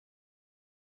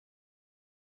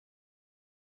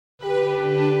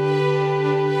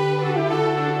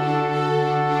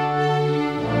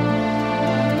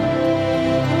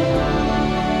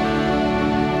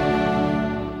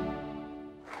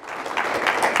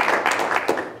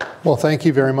Well, thank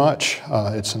you very much.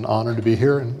 It's an honor to be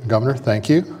here, and Governor, thank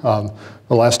you. The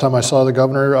last time I saw the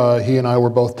Governor, he and I were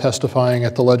both testifying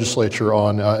at the legislature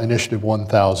on Initiative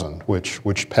 1000,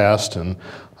 which passed, and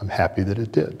I'm happy that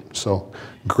it did. So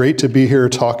great to be here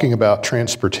talking about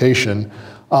transportation.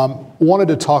 Wanted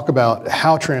to talk about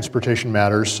how transportation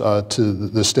matters to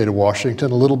the state of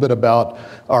Washington, a little bit about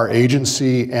our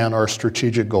agency and our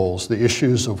strategic goals, the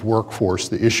issues of workforce,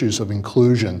 the issues of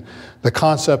inclusion, the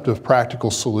concept of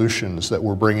practical solutions that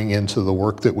we're bringing into the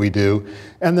work that we do,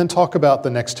 and then talk about the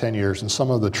next 10 years and some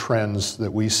of the trends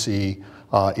that we see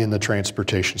in the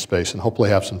transportation space, and hopefully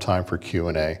have some time for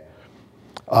Q&A.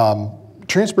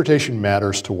 Transportation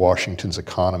matters to Washington's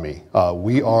economy.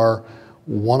 We are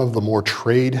one of the more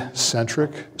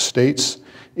trade-centric states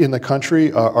in the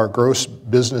country. Our gross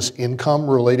business income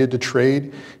related to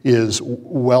trade is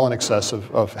well in excess of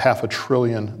 $500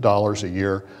 billion a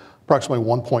year. Approximately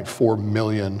 1.4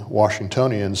 million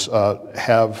Washingtonians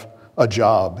have a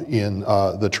job in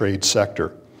the trade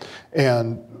sector.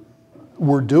 And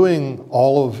we're doing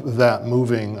all of that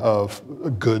moving of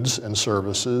goods and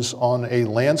services on a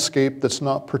landscape that's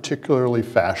not particularly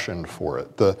fashioned for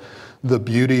it. The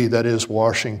beauty that is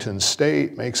Washington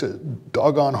State makes it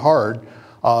doggone hard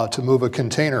to move a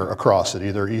container across it,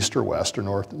 either east or west or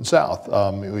north and south.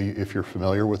 If you're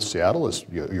familiar with Seattle,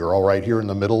 you're all right here in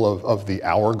the middle of the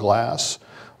hourglass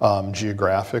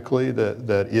geographically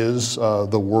that is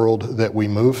the world that we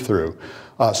move through.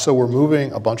 So we're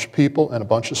moving a bunch of people and a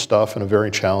bunch of stuff in a very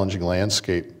challenging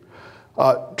landscape.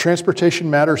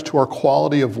 Transportation matters to our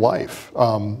quality of life.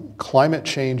 Climate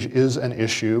change is an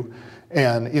issue.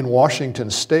 And in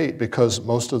Washington State, because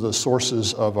most of the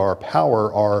sources of our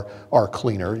power are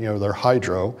cleaner, they're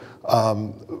hydro,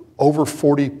 over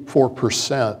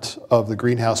 44% of the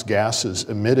greenhouse gases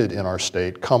emitted in our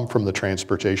state come from the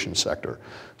transportation sector.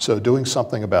 So doing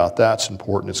something about that's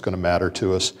important. It's going to matter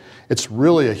to us. It's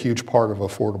really a huge part of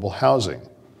affordable housing.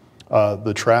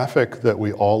 The traffic that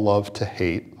we all love to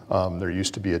hate, there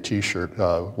used to be a t-shirt,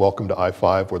 welcome to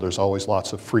I-5, where there's always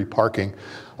lots of free parking.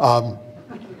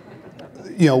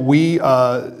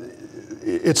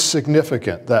 It's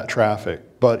significant, that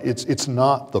traffic, but it's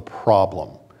not the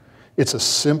problem. It's a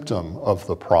symptom of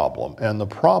the problem. And the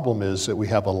problem is that we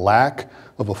have a lack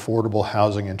of affordable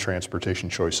housing and transportation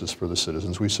choices for the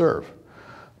citizens we serve.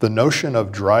 The notion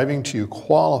of driving to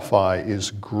qualify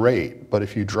is great, but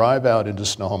if you drive out into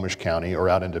Snohomish County or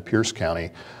out into Pierce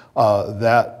County,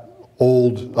 that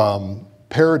old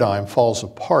paradigm falls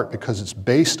apart because it's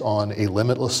based on a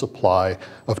limitless supply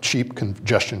of cheap,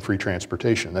 congestion-free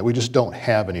transportation that we just don't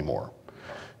have anymore.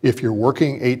 If you're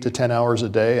working 8 to 10 hours a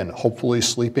day and hopefully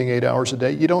sleeping 8 hours a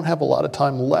day, you don't have a lot of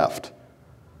time left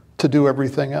to do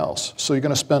everything else. So you're going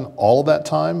to spend all of that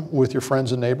time with your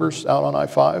friends and neighbors out on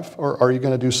I-5, or are you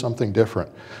going to do something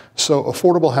different? So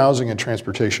affordable housing and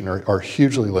transportation are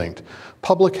hugely linked.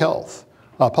 Public health.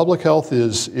 Public health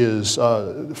is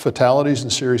fatalities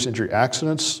and serious injury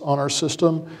accidents on our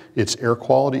system. It's air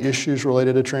quality issues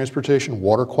related to transportation,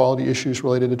 water quality issues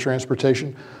related to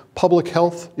transportation, public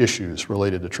health issues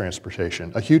related to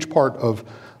transportation. A huge part of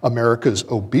America's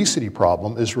obesity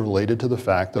problem is related to the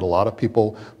fact that a lot of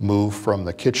people move from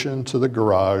the kitchen to the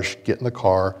garage, get in the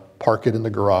car, park it in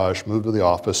the garage, move to the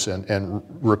office, and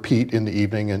repeat in the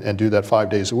evening and do that 5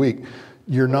 days a week.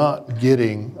 You're not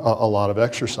getting a lot of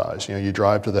exercise. You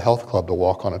drive to the health club to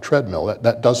walk on a treadmill.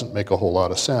 That doesn't make a whole lot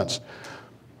of sense.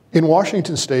 In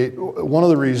Washington State, one of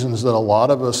the reasons that a lot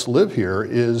of us live here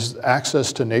is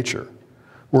access to nature.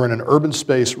 We're in an urban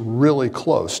space really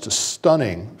close to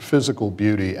stunning physical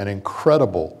beauty and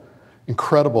incredible,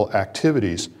 incredible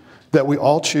activities that we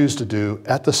all choose to do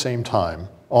at the same time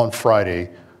on Friday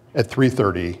at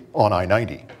 3:30 on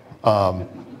I-90.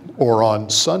 Or on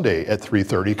Sunday at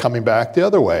 3:30, coming back the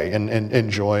other way and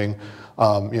enjoying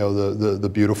the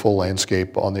beautiful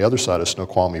landscape on the other side of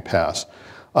Snoqualmie Pass.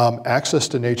 Access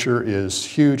to nature is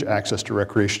huge, access to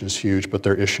recreation is huge, but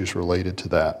there are issues related to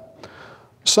that.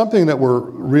 Something that we're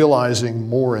realizing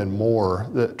more and more,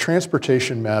 that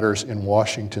transportation matters in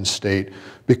Washington State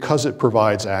because it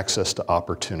provides access to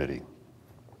opportunity.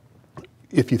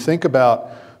 If you think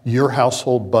about your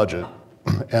household budget,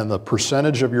 and the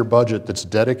percentage of your budget that's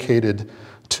dedicated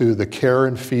to the care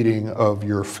and feeding of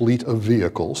your fleet of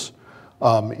vehicles,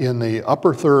 in the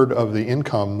upper third of the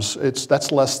incomes,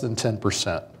 that's less than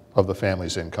 10% of the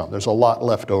family's income. There's a lot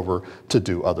left over to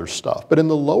do other stuff. But in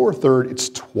the lower third, it's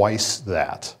twice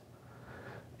that.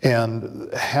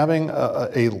 And having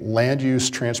a land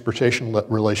use transportation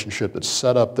relationship that's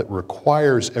set up that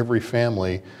requires every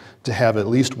family to have at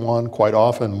least one, quite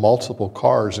often multiple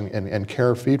cars and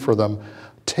care feed for them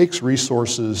takes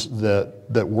resources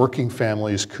that working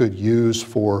families could use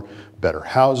for better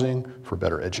housing, for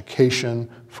better education,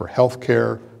 for health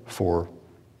care, for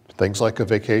things like a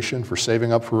vacation, for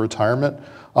saving up for retirement.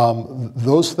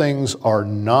 Those things are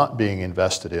not being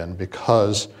invested in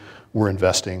because we're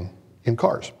investing in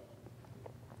cars.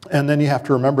 And then you have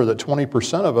to remember that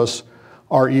 20% of us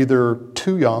are either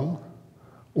too young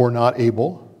or not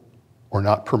able or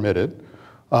not permitted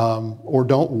or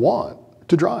don't want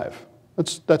to drive.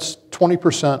 That's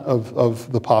 20%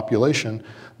 of the population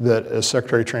that as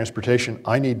Secretary of Transportation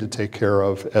I need to take care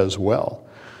of as well.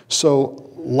 So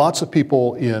lots of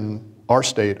people in our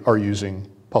state are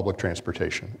using public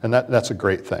transportation, and that's a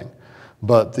great thing.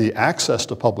 But the access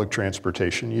to public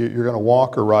transportation, you're going to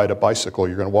walk or ride a bicycle,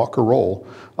 you're going to walk or roll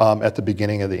at the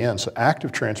beginning and the end. So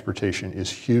active transportation is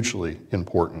hugely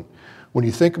important. When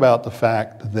you think about the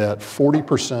fact that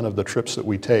 40% of the trips that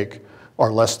we take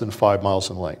are less than 5 miles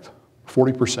in length,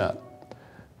 40%.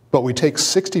 But we take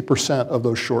 60% of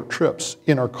those short trips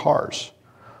in our cars.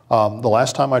 The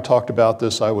last time I talked about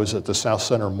this, I was at the South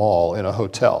Center Mall in a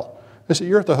hotel. I said,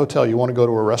 you're at the hotel, you want to go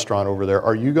to a restaurant over there,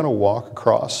 are you going to walk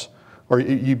across? Or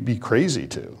you'd be crazy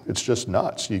to. It's just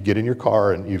nuts. You get in your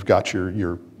car and you've got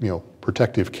your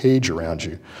protective cage around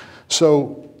you.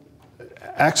 So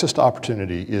access to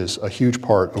opportunity is a huge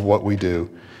part of what we do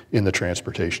in the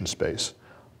transportation space.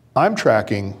 I'm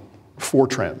tracking 4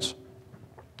 trends.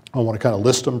 I want to kind of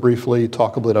list them briefly,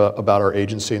 talk a bit about our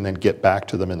agency, and then get back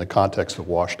to them in the context of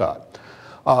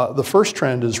WSDOT. The first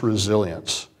trend is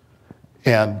resilience.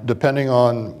 And depending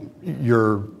on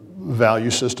your value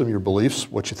system, your beliefs,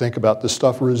 what you think about this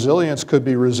stuff, resilience could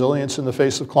be resilience in the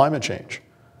face of climate change,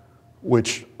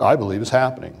 which I believe is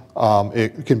happening.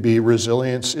 It can be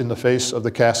resilience in the face of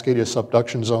the Cascadia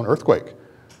subduction zone earthquake,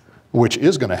 which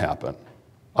is going to happen.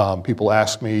 People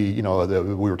ask me, we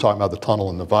were talking about the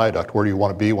tunnel and the viaduct, where do you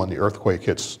want to be when the earthquake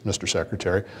hits, Mr.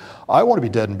 Secretary? I want to be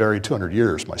dead and buried 200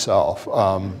 years myself. If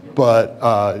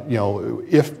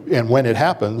and when it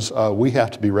happens, we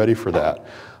have to be ready for that.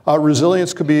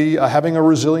 Resilience could be having a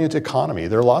resilient economy.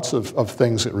 There are lots of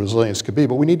things that resilience could be,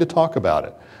 but we need to talk about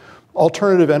it.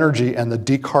 Alternative energy and the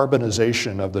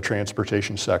decarbonization of the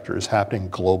transportation sector is happening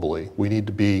globally.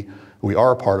 We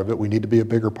are a part of it, we need to be a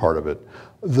bigger part of it.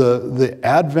 The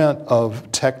advent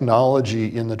of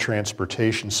technology in the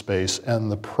transportation space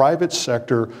and the private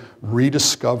sector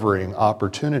rediscovering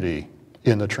opportunity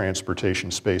in the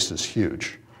transportation space is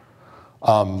huge.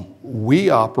 We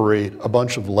operate a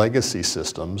bunch of legacy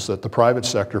systems that the private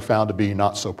sector found to be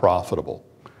not so profitable.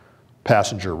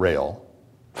 Passenger rail,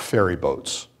 ferry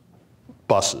boats,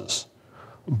 buses.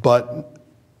 But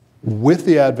with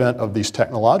the advent of these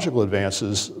technological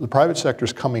advances, the private sector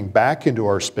is coming back into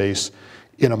our space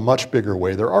in a much bigger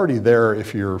way. They're already there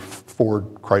if you're Ford,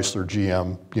 Chrysler,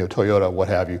 GM, Toyota, what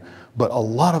have you. But a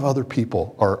lot of other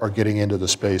people are getting into the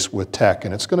space with tech,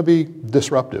 and it's going to be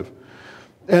disruptive.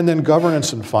 And then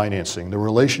governance and financing, the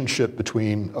relationship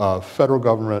between federal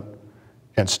government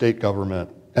and state government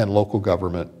and local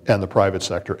government and the private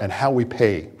sector and how we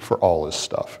pay for all this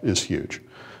stuff is huge.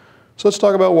 So let's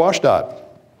talk about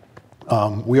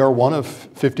WSDOT. We are one of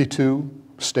 52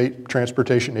 state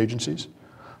transportation agencies,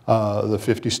 the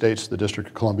 50 states, the District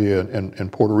of Columbia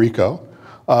and Puerto Rico.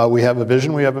 We have a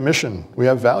vision, we have a mission, we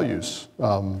have values.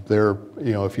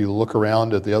 If you look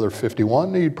around at the other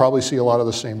 51, you'd probably see a lot of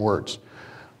the same words.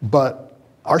 But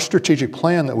our strategic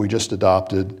plan that we just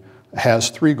adopted has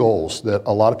 3 goals that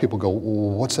a lot of people go,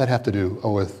 well, what's that have to do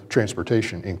with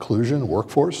transportation? Inclusion,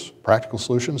 workforce, practical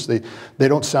solutions? They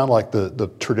don't sound like the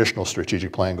traditional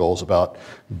strategic plan goals about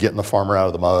getting the farmer out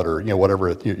of the mud or whatever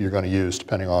you're going to use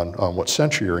depending on what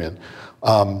century you're in.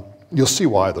 You'll see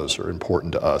why those are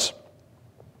important to us.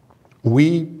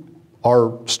 We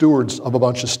are stewards of a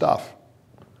bunch of stuff.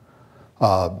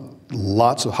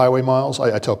 Lots of highway miles.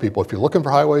 I tell people, if you're looking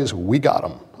for highways, we got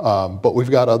them. But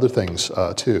we've got other things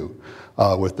too,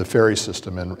 with the ferry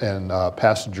system and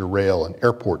passenger rail and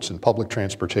airports and public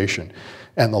transportation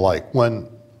and the like. When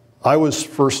I was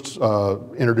first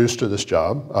introduced to this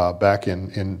job back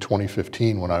in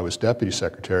 2015 when I was deputy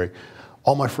secretary,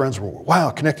 all my friends were, wow,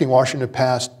 connecting Washington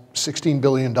past $16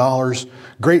 billion,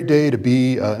 great day to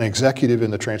be an executive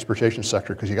in the transportation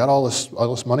sector because you got all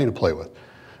this money to play with.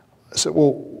 I said,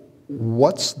 well,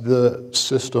 what's the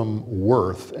system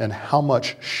worth and how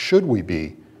much should we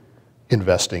be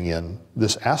investing in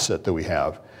this asset that we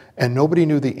have? And nobody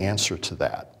knew the answer to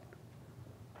that.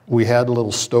 We had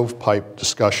little stovepipe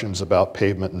discussions about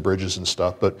pavement and bridges and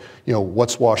stuff, but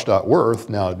what's WSDOT worth?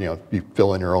 Now, you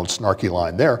fill in your own snarky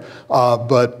line there.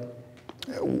 But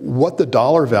what the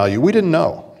dollar value, we didn't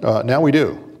know. Now we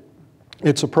do.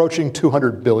 It's approaching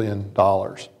 $200 billion.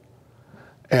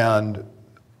 And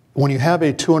when you have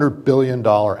a $200 billion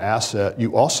asset,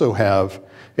 you also have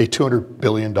a $200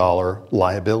 billion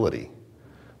liability.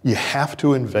 You have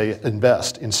to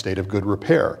invest in state of good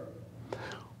repair.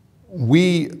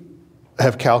 We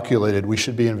have calculated we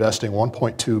should be investing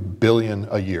 $1.2 billion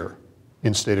a year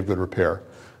in state of good repair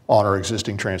on our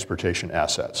existing transportation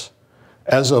assets.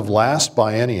 As of last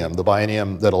biennium, the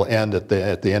biennium that'll end at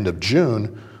the end of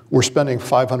June, we're spending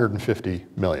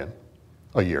 $550 million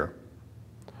a year.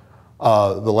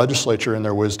 The legislature, in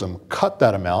their wisdom, cut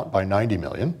that amount by $90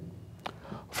 million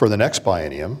for the next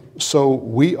biennium. So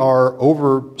we are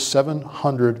over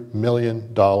 $700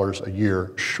 million a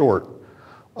year short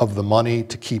of the money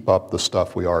to keep up the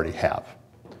stuff we already have.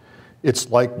 It's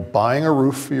like buying a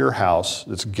roof for your house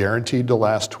that's guaranteed to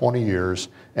last 20 years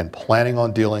and planning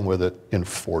on dealing with it in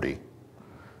 40.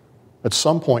 At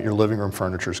some point, your living room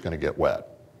furniture is going to get wet.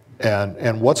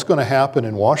 And what's going to happen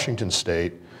in Washington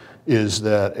State is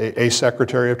that a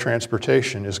Secretary of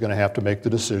Transportation is going to have to make the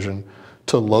decision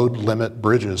to load limit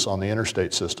bridges on the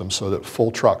interstate system so that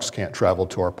full trucks can't travel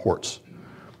to our ports,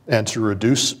 and to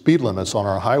reduce speed limits on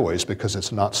our highways because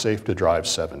it's not safe to drive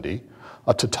 70,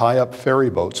 to tie up ferry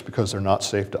boats because they're not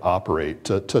safe to operate,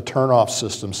 to turn off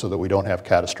systems so that we don't have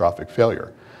catastrophic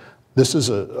failure. This is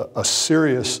a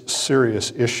serious,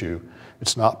 serious issue.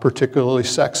 It's not particularly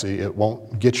sexy. It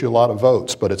won't get you a lot of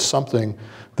votes, but it's something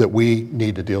that we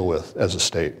need to deal with as a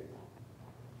state.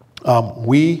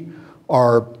 We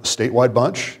are a statewide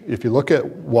bunch. If you look at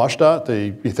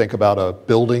WashDOT, you think about a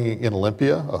building in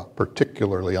Olympia, a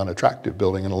particularly unattractive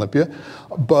building in Olympia,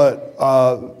 but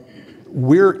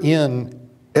we're in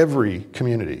every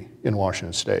community in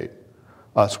Washington State.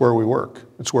 It's where we work.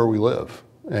 It's where we live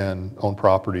and own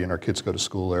property, and our kids go to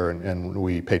school there, and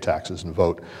we pay taxes and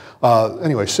vote.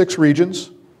 Anyway, 6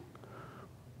 regions.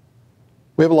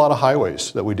 We have a lot of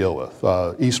highways that we deal with.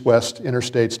 East-west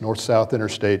interstates, north-south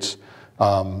interstates,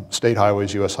 state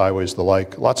highways, U.S. highways, the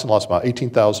like. Lots and lots of miles,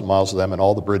 18,000 miles of them, and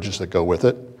all the bridges that go with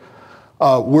it.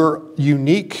 We're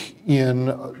unique in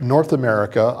North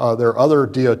America. There are other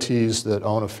DOTs that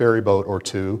own a ferry boat or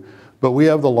two, but we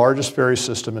have the largest ferry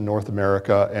system in North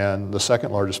America and the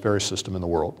second largest ferry system in the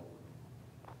world.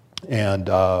 And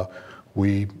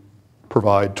we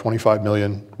provide 25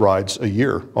 million rides a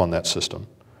year on that system.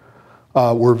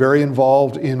 We're very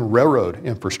involved in railroad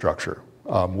infrastructure.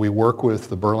 We work with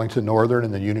the Burlington Northern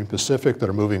and the Union Pacific that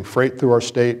are moving freight through our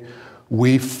state.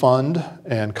 We fund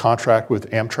and contract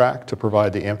with Amtrak to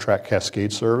provide the Amtrak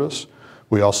Cascade service.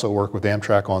 We also work with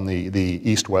Amtrak on the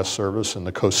east-west service and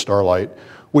the Coast Starlight.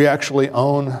 We actually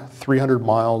own 300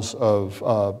 miles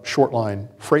of short line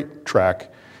freight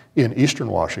track in eastern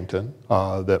Washington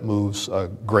that moves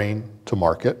grain to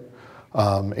market.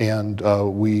 And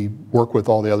we work with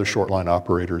all the other short line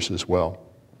operators as well.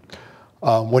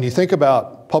 When you think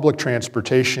about public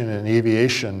transportation and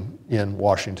aviation in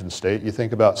Washington State, you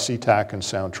think about SeaTac and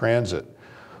Sound Transit.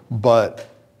 But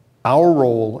our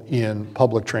role in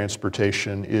public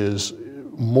transportation is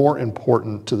more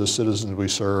important to the citizens we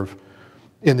serve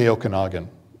in the Okanagan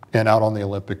and out on the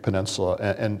Olympic Peninsula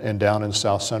and down in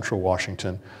South Central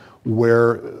Washington,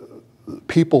 where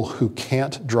people who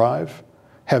can't drive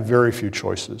have very few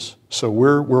choices. So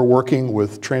we're working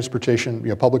with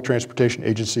transportation, public transportation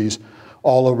agencies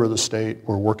all over the state.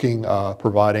 We're working,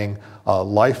 providing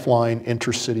lifeline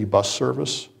intercity bus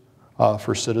service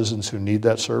for citizens who need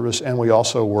that service. And we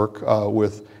also work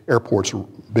with airports,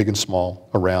 big and small,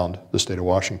 around the state of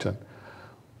Washington.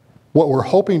 What we're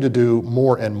hoping to do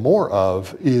more and more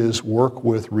of is work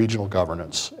with regional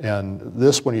governance. And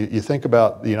this, when you think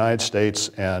about the United States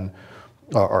and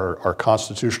our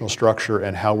constitutional structure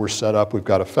and how we're set up, we've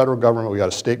got a federal government, we've got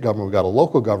a state government, we've got a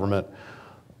local government.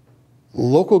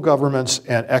 Local governments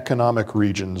and economic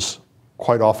regions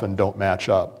quite often don't match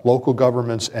up. Local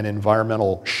governments and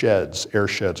environmental sheds, air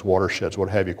sheds, water sheds, what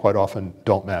have you, quite often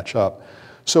don't match up.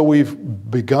 So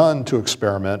we've begun to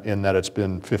experiment, in that it's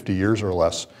been 50 years or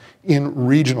less, in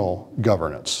regional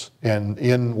governance. And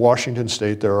in Washington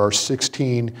State, there are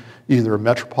 16 either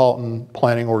metropolitan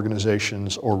planning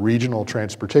organizations or regional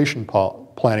transportation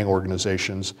planning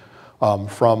organizations,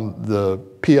 from the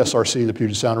PSRC, the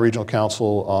Puget Sound Regional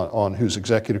Council, on whose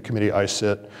executive committee I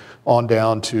sit, on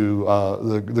down to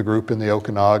the group in the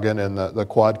Okanagan and the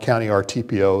Quad County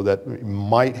RTPO that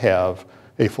might have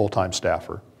a full-time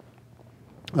staffer.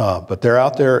 But they're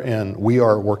out there, and we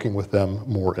are working with them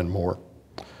more and more.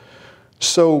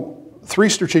 So 3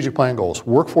 strategic plan goals: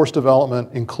 workforce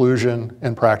development, inclusion,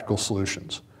 and practical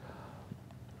solutions.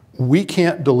 We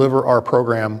can't deliver our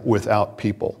program without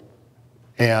people.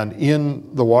 And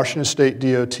in the Washington State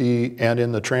DOT and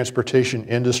in the transportation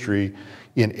industry,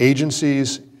 in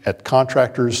agencies, at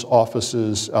contractors'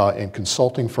 offices, and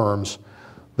consulting firms,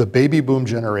 the baby boom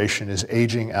generation is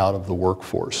aging out of the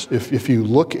workforce. If you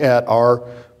look at our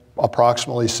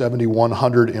approximately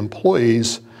 7,100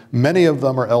 employees, many of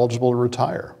them are eligible to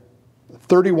retire.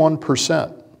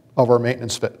 31% of our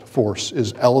maintenance force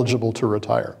is eligible to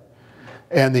retire.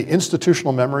 And the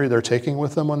institutional memory they're taking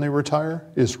with them when they retire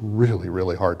is really,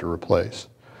 really hard to replace.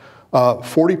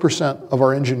 40% of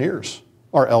our engineers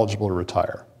are eligible to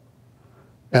retire.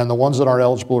 And the ones that aren't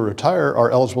eligible to retire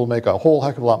are eligible to make a whole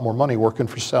heck of a lot more money working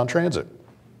for Sound Transit.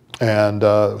 And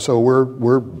so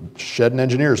we're shedding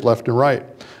engineers left and right.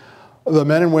 The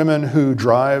men and women who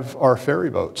drive our ferry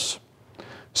boats,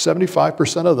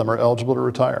 75% of them are eligible to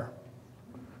retire.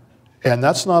 And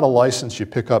that's not a license you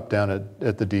pick up down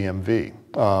at the DMV.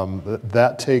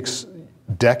 That takes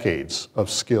decades of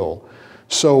skill.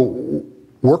 So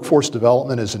workforce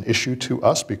development is an issue to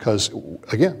us because,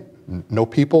 again, no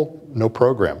people, no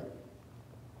program.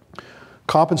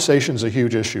 Compensation is a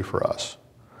huge issue for us.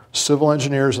 Civil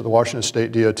engineers at the Washington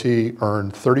State DOT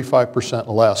earn 35%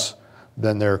 less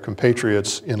than their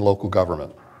compatriots in local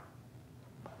government.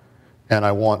 And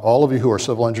I want all of you who are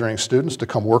civil engineering students to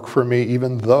come work for me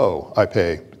even though I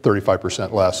pay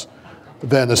 35% less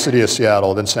than the city of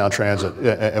Seattle, than Sound Transit,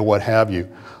 and what have you.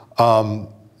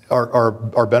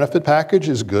 Our benefit package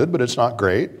is good, but it's not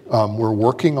great. We're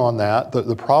working on that.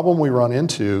 The problem we run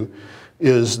into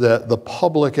is that the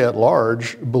public at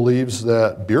large believes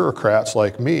that bureaucrats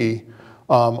like me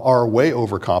are way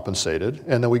overcompensated,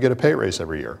 and that we get a pay raise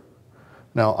every year.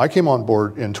 Now, I came on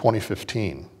board in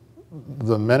 2015.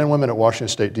 The men and women at Washington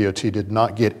State DOT did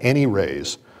not get any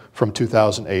raise from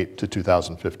 2008 to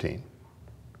 2015.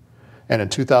 And in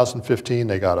 2015,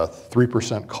 they got a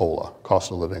 3% COLA,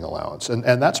 cost of living allowance. And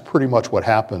that's pretty much what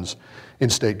happens in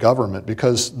state government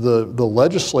because the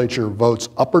legislature votes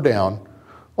up or down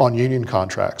on union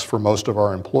contracts for most of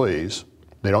our employees.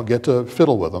 They don't get to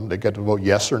fiddle with them. They get to vote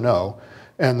yes or no.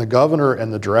 And the governor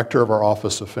and the director of our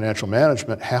Office of Financial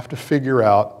Management have to figure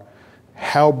out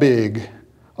how big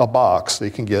a box they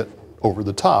can get over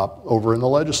the top over in the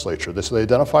legislature. So they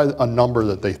identify a number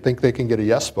that they think they can get a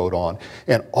yes vote on,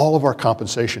 and all of our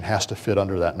compensation has to fit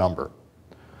under that number.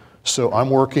 So I'm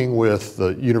working with the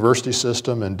university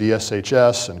system and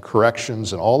DSHS and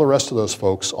corrections and all the rest of those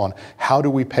folks on how do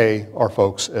we pay our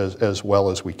folks as well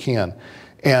as we can.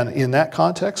 And in that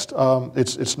context,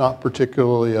 it's not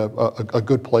particularly a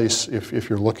good place if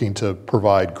you're looking to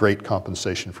provide great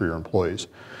compensation for your employees.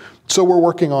 So we're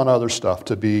working on other stuff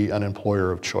to be an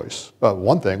employer of choice.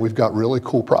 One thing, we've got really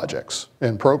cool projects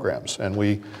and programs, and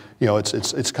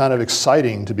it's kind of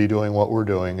exciting to be doing what we're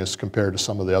doing as compared to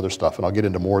some of the other stuff, and I'll get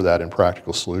into more of that in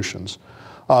practical solutions.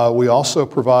 We also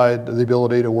provide the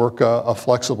ability to work a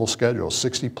flexible schedule.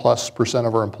 60+%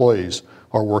 of our employees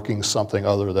are working something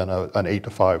other than an 8 to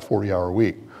 5, 40-hour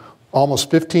week. Almost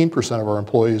 15% of our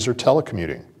employees are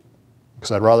telecommuting,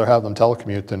 because I'd rather have them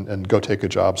telecommute than go take a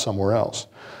job somewhere else.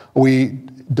 We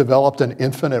developed an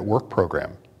infinite work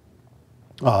program.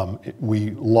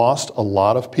 We lost a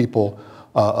lot of people.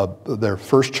 Their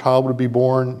first child would be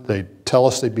born, they'd tell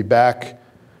us they'd be back,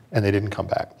 and they didn't come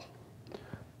back.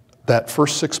 That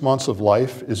first 6 months of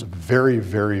life is very,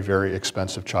 very, very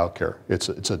expensive childcare. It's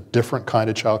a different kind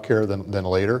of childcare than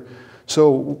later.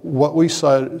 So what we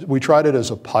said, we tried it as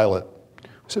a pilot. We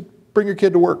said, bring your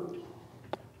kid to work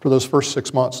for those first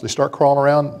 6 months. They start crawling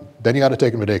around, then you got to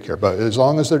take them to daycare. But as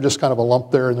long as they're just kind of a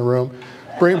lump there in the room,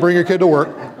 bring your kid to work.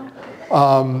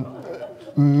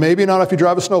 Maybe not if you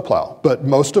drive a snowplow, but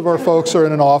most of our folks are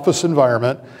in an office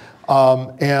environment,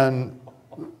 and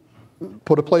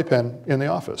put a playpen in the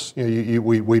office.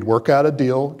 We'd work out a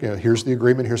deal. Here's the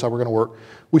agreement. Here's how we're going to work.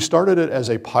 We started it as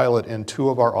a pilot in 2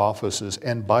 of our offices,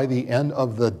 and by the end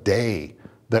of the day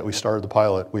that we started the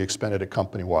pilot, we expanded it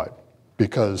company-wide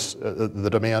because the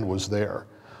demand was there.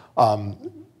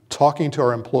 Talking to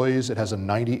our employees, it has a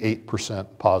 98%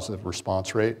 positive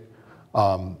response rate.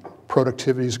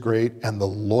 Productivity is great, and the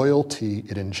loyalty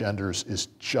it engenders is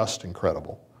just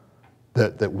incredible.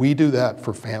 That we do that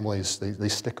for families, they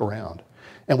stick around.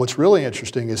 And what's really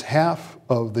interesting is half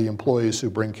of the employees who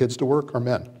bring kids to work are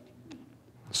men.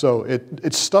 So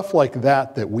it's stuff like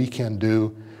that that we can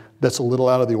do that's a little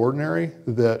out of the ordinary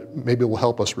that maybe will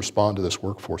help us respond to this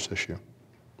workforce issue.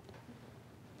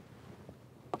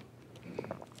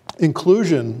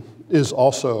 Inclusion is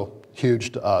also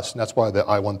huge to us, and that's why the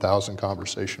I-1000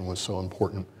 conversation was so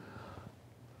important.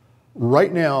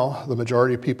 Right now, the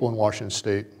majority of people in Washington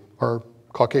State are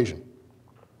Caucasian.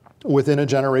 Within a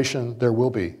generation, there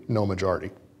will be no majority.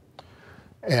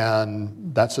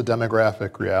 And that's a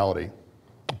demographic reality.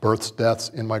 Births, deaths,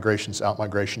 in-migrations,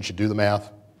 out-migrations, you do the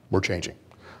math, we're changing.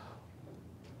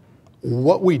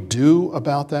 What we do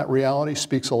about that reality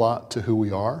speaks a lot to who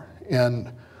we are.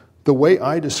 And the way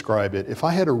I describe it, if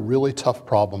I had a really tough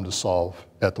problem to solve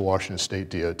at the Washington State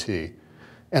DOT,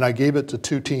 and I gave it to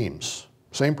two teams,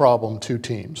 same problem, two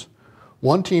teams.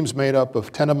 One team's made up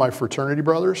of 10 of my fraternity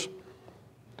brothers,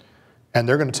 and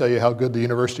they're going to tell you how good the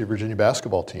University of Virginia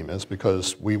basketball team is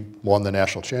because we won the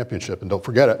national championship, and don't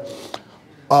forget it.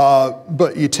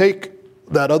 But you take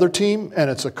that other team, and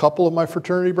it's a couple of my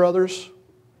fraternity brothers,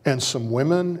 and some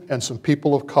women, and some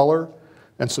people of color,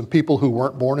 and some people who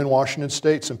weren't born in Washington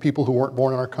State, some people who weren't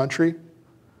born in our country.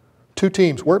 Two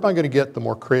teams, where am I going to get the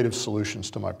more creative solutions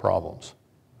to my problems?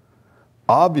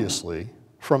 Obviously,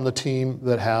 from the team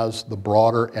that has the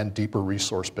broader and deeper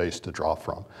resource base to draw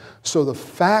from. So the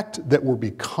fact that we're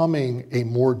becoming a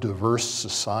more diverse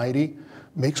society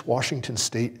makes Washington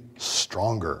State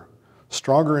stronger.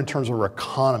 Stronger in terms of our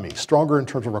economy, stronger in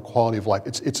terms of our quality of life.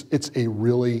 It's a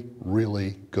really,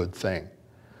 really good thing.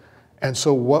 And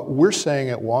so what we're saying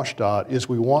at WashDOT is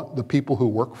we want the people who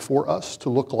work for us to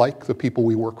look like the people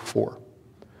we work for.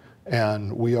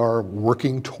 And we are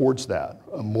working towards that.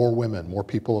 More women, more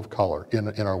people of color in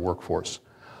our workforce.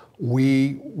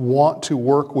 We want to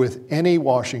work with any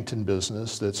Washington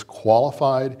business that's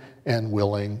qualified and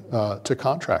willing to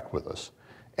contract with us.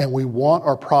 And we want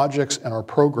our projects and our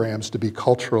programs to be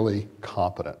culturally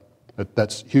competent.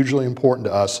 That's hugely important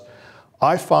to us.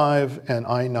 I-5 and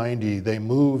I-90, they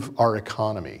move our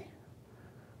economy.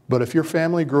 But if your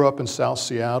family grew up in South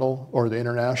Seattle or the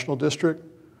International District,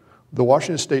 the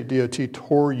Washington State DOT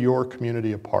tore your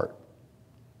community apart.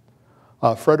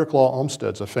 Frederick Law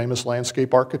Olmsted's a famous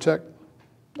landscape architect.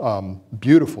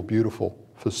 Beautiful, beautiful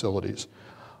facilities.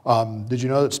 Did you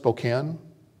know that Spokane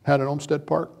had an Olmsted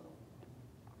Park?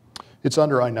 It's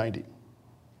under I-90.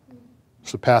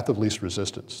 It's the path of least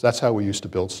resistance. That's how we used to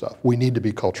build stuff. We need to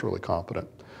be culturally competent.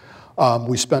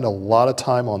 We spend a lot of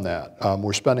time on that.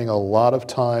 We're spending a lot of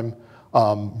time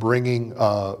bringing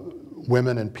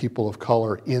women and people of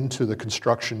color into the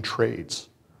construction trades.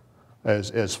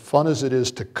 As fun as it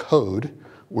is to code,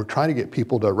 we're trying to get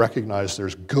people to recognize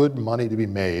there's good money to be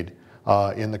made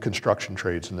in the construction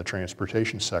trades in the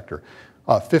transportation sector.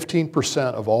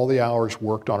 15% of all the hours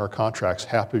worked on our contracts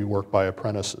have to be worked by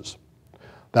apprentices.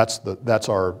 That's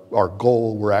our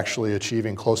goal. We're actually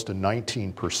achieving close to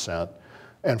 19%.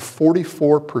 And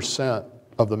 44%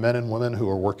 of the men and women who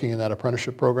are working in that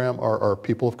apprenticeship program are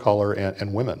people of color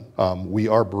and women. We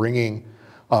are bringing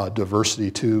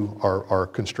diversity to our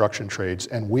construction trades.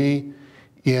 And we,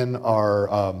 in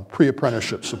our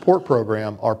pre-apprenticeship support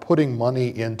program, are putting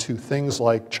money into things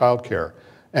like childcare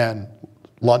and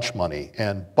lunch money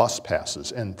and bus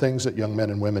passes and things that young men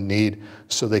and women need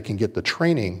so they can get the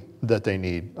training that they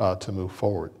need to move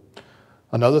forward.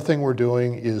 Another thing we're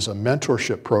doing is a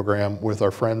mentorship program with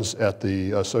our friends at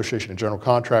the Association of General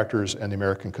Contractors and the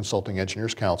American Consulting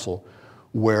Engineers Council,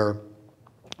 where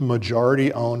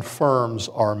majority-owned firms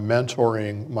are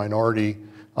mentoring minority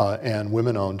and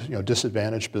women-owned,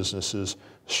 disadvantaged businesses,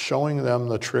 showing them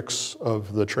the tricks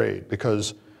of the trade,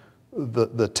 because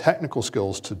the technical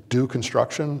skills to do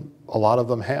construction, a lot of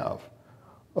them have.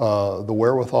 The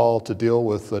wherewithal to deal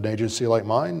with an agency like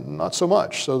mine, not so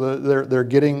much. So they're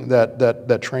getting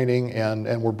that training,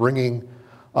 and we're bringing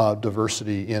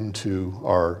diversity into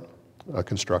our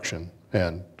construction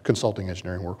and consulting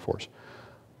engineering workforce.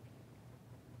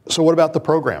 So what about the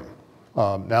program?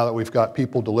 Now that we've got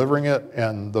people delivering it,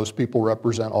 and those people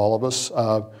represent all of us,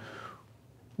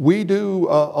 we do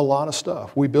a lot of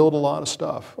stuff. We build a lot of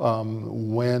stuff.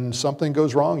 When something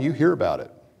goes wrong, you hear about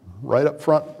it right up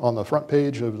front on the front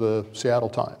page of the Seattle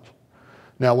Times.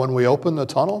 Now, when we opened the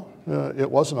tunnel, it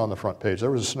wasn't on the front page. There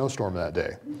was a snowstorm that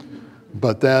day.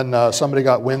 But then somebody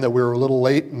got wind that we were a little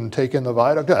late and taking the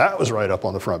viaduct. That was right up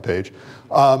on the front page.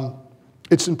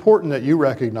 It's important that you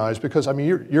recognize, because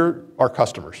you're our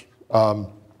customers.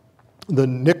 The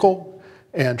Nickel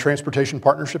and Transportation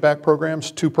Partnership Act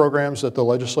programs, 2 programs that the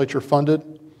legislature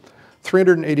funded,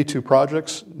 382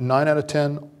 projects, 9 out of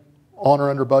 10 on or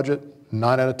under budget,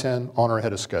 9 out of 10 on or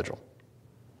ahead of schedule.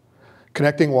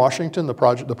 Connecting Washington, the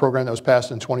program that was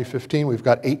passed in 2015, we've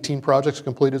got 18 projects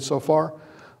completed so far,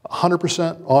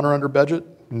 100% on or under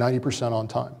budget, 90% on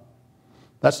time.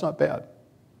 That's not bad.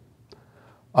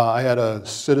 I had a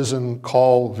citizen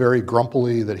call very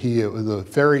grumpily that the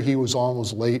ferry he was on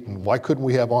was late, and why couldn't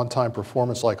we have on-time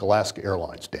performance like Alaska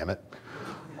Airlines, damn it.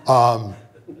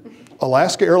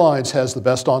 Alaska Airlines has the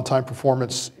best on-time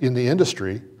performance in the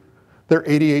industry. They're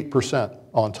 88%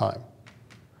 on time.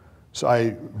 So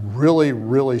I really,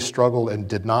 really struggled and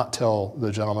did not tell the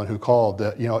gentleman who called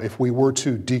that, you know, if we were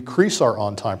to decrease our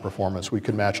on-time performance, we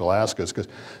could match Alaska's, because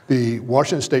the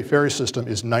Washington State ferry system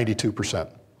is 92%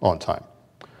 on time.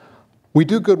 We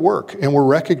do good work, and we're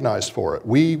recognized for it.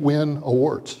 We win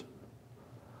awards.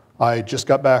 I just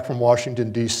got back from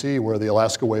Washington, D.C., where the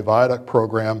Alaska Way Viaduct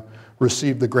program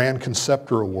received the Grand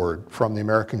Conceptor Award from the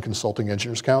American Consulting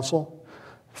Engineers Council.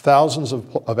 Thousands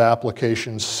of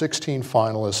applications, 16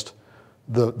 finalists.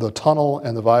 The tunnel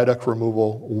and the viaduct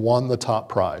removal won the top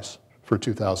prize for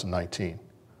 2019.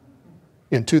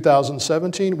 In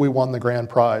 2017, we won the grand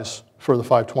prize for the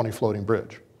 520 floating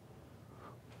bridge.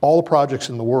 All the projects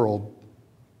in the world,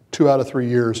 2 out of 3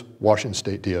 years, Washington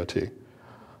State DOT.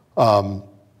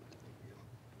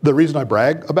 The reason I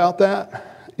brag about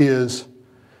that is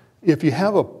if you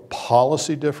have a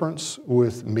policy difference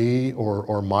with me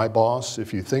or my boss,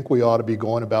 if you think we ought to be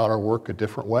going about our work a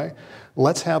different way,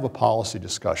 let's have a policy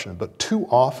discussion. But too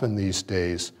often these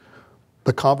days,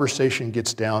 the conversation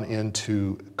gets down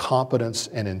into competence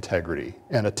and integrity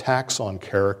and attacks on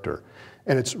character.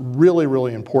 And it's really,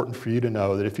 really important for you to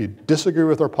know that if you disagree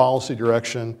with our policy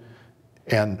direction,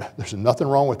 and there's nothing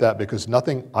wrong with that because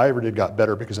nothing I ever did got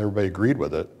better because everybody agreed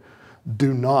with it,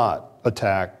 do not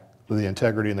attack the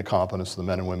integrity and the competence of the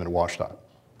men and women at WashDOT,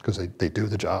 because they do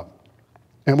the job.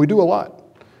 And we do a lot.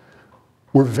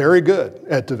 We're very good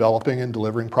at developing and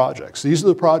delivering projects. These are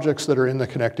the projects that are in the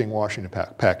Connecting Washington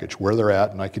package, where they're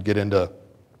at, and I could get into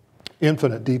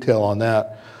infinite detail on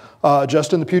that.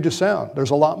 Just in the Puget Sound,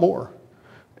 there's a lot more.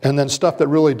 And then stuff that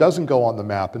really doesn't go on the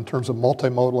map in terms of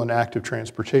multimodal and active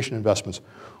transportation investments.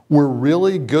 We're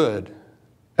really good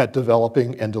at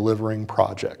developing and delivering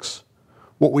projects.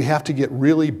 What we have to get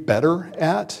really better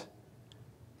at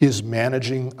is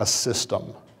managing a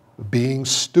system, being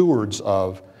stewards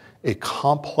of a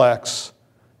complex,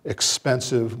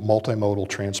 expensive, multimodal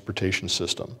transportation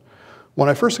system. When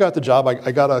I first got the job,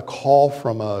 I got a call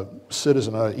from a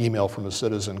citizen, an email from a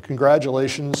citizen.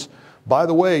 Congratulations. By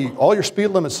the way, all your speed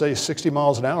limits say 60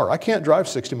 miles an hour. I can't drive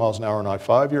 60 miles an hour on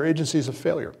I-5. Your agency is a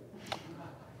failure.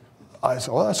 I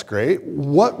said, well, that's great.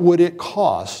 What would it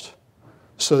cost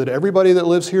so that everybody that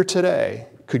lives here today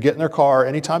could get in their car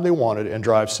anytime they wanted and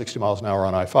drive 60 miles an hour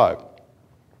on I-5?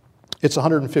 It's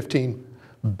 $115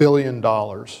 billion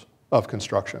of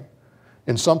construction.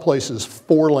 In some places,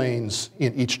 4 lanes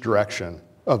in each direction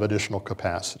of additional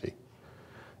capacity.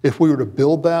 If we were to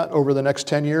build that over the next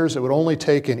 10 years, it would only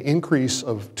take an increase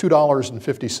of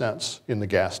 $2.50 in the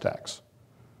gas tax.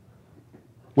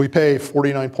 We pay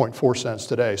 49.4 cents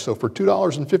today. So for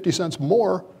 $2.50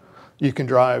 more, you can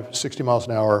drive 60 miles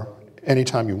an hour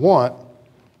anytime you want.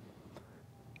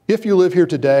 If you live here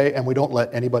today and we don't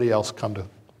let anybody else come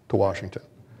to Washington,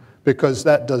 because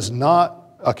that does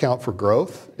not account for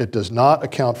growth, it does not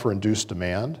account for induced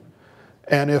demand.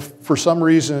 And if for some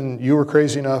reason you were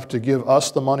crazy enough to give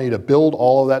us the money to build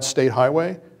all of that state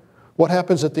highway, what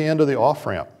happens at the end of the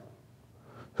off-ramp?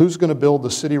 Who's going to build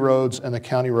the city roads and the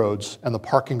county roads and the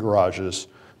parking garages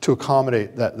to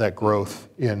accommodate that growth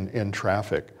in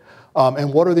traffic?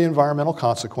 And what are the environmental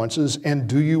consequences? And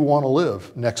do you want to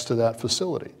live next to that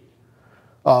facility?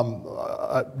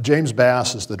 James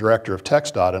Bass is the director of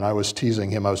TxDOT, and I was teasing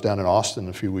him. I was down in Austin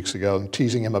a few weeks ago and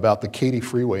teasing him about the Katy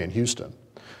Freeway in Houston.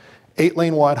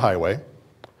 8-lane wide highway.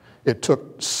 It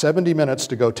took 70 minutes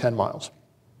to go 10 miles.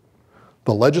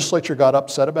 The legislature got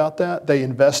upset about that. They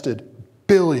invested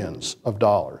billions of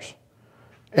dollars.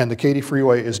 And the Katy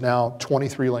Freeway is now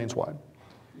 23 lanes wide.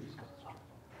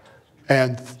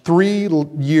 And 3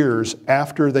 years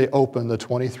after they open the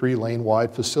 23-lane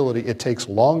wide facility, it takes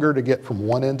longer to get from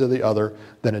one end to the other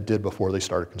than it did before they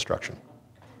started construction.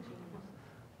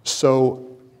 So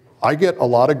I get a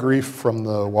lot of grief from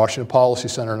the Washington Policy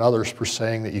Center and others for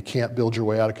saying that you can't build your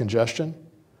way out of congestion.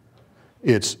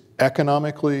 It's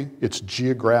economically, it's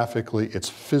geographically, it's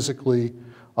physically,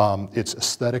 it's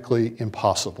aesthetically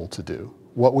impossible to do.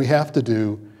 What we have to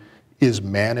do is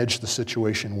manage the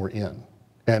situation we're in.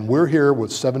 And we're here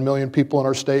with 7 million people in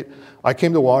our state. I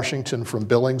came to Washington from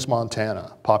Billings,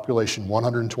 Montana, population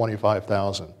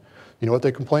 125,000. You know what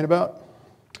they complain about?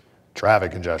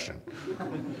 Traffic congestion.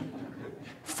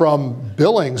 From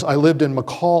Billings, I lived in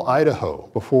McCall, Idaho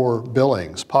before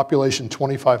Billings, population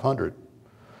 2,500.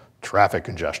 Traffic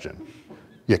congestion.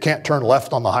 You can't turn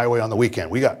left on the highway on the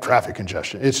weekend. We got traffic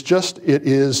congestion. It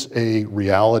is a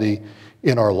reality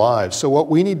in our lives. So what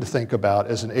we need to think about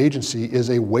as an agency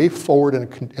is a way forward in a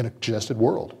congested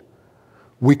world.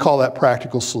 We call that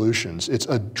practical solutions. It's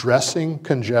addressing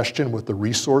congestion with the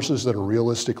resources that are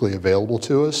realistically available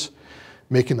to us,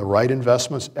 making the right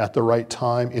investments at the right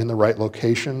time in the right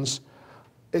locations,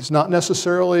 It's not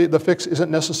necessarily, the fix isn't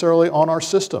necessarily on our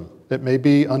system. It may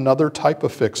be another type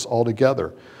of fix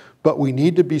altogether. But we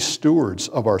need to be stewards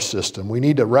of our system. We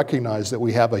need to recognize that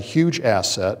we have a huge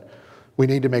asset. We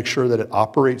need to make sure that it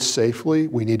operates safely.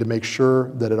 We need to make sure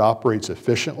that it operates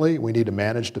efficiently. We need to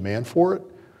manage demand for it.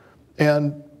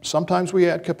 And sometimes we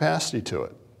add capacity to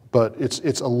it. But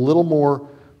it's a little more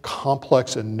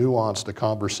complex and nuanced a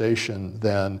conversation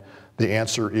than the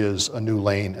answer is a new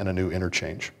lane and a new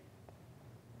interchange.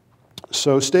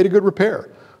 So state of good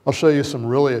repair. I'll show you some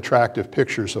really attractive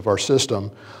pictures of our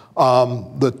system.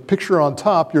 The picture on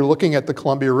top, you're looking at the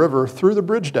Columbia River through the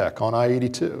bridge deck on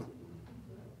I-82.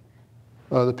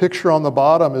 The picture on the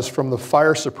bottom is from the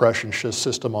fire suppression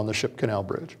system on the Ship Canal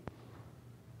Bridge.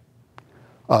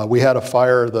 We had a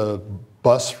fire, the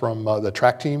bus from the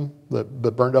track team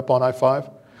that burned up on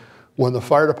I-5. When the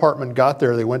fire department got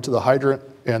there, they went to the hydrant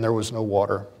and there was no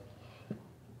water.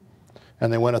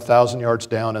 And they went 1,000 yards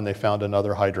down and they found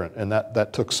another hydrant. And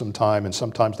that took some time, and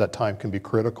sometimes that time can be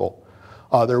critical.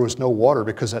 There was no water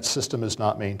because that system is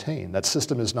not maintained. That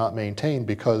system is not maintained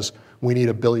because we need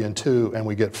 1.2 billion and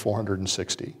we get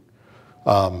 460.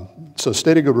 So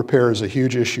state of good repair is a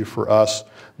huge issue for us.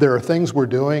 There are things we're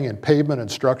doing in pavement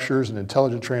and structures and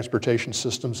intelligent transportation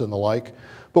systems and the like.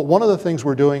 But one of the things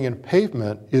we're doing in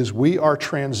pavement is we are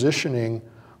transitioning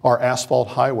our asphalt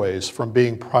highways from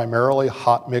being primarily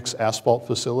hot mix asphalt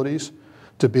facilities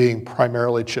to being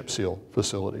primarily chip seal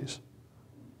facilities.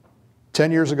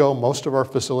 10 years ago, most of our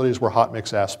facilities were hot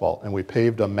mix asphalt, and we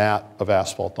paved a mat of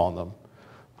asphalt on them.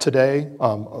 Today,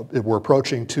 we're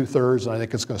approaching 2/3, and I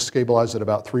think it's going to stabilize at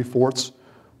about 3/4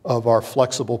 of our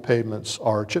flexible pavements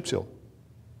are chip seal.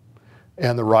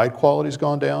 And the ride quality's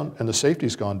gone down, and the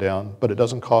safety's gone down, but it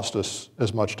doesn't cost us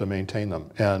as much to maintain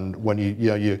them. And when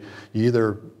you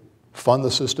either fund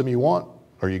the system you want,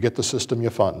 or you get the system you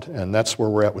fund, and that's where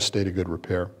we're at with state of good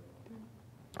repair.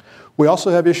 We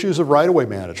also have issues of right-of-way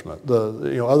management.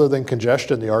 Other than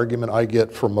congestion, the argument I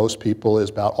get from most people is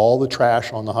about all the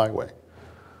trash on the highway.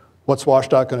 What's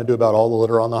WashDOT going to do about all the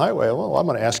litter on the highway? Well, I'm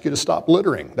going to ask you to stop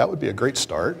littering. That would be a great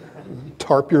start.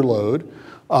 Tarp your load.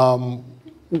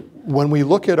 When we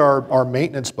look at our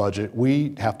maintenance budget,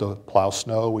 we have to plow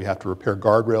snow, we have to repair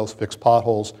guardrails, fix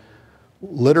potholes.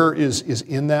 Litter is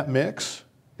in that mix.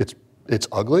 It's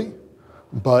ugly,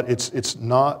 but it's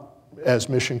not as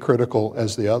mission critical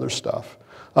as the other stuff.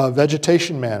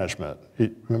 Vegetation management.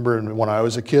 Remember when I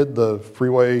was a kid, the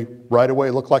freeway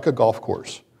right-of-way looked like a golf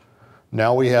course.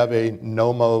 Now we have a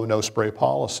no mow, no spray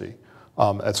policy.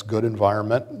 That's good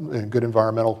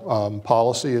environmental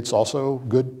policy. It's also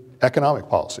good economic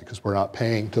policy because we're not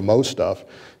paying to mow stuff,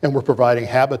 and we're providing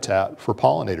habitat for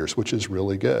pollinators, which is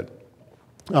really good.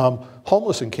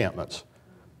 Homeless encampments.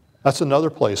 That's another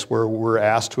place where we're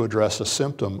asked to address a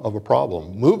symptom of a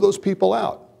problem. Move those people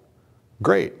out.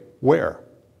 Great. Where?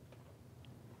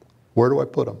 Where do I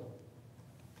put them?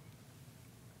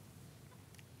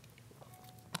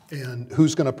 And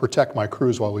who's going to protect my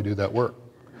crews while we do that work?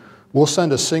 We'll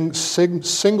send a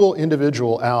single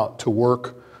individual out to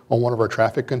work on one of our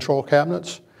traffic control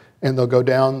cabinets, and they'll go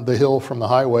down the hill from the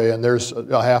highway, and there's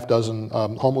a half dozen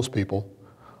homeless people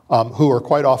who are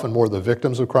quite often more the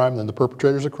victims of crime than the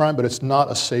perpetrators of crime, but it's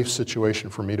not a safe situation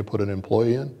for me to put an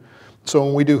employee in. So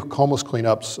when we do homeless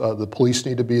cleanups, the police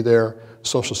need to be there,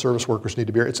 social service workers need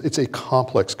to be there. It's a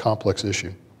complex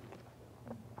issue.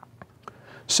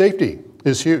 Safety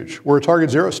is huge. We're a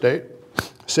target zero state.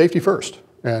 Safety first.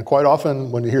 And quite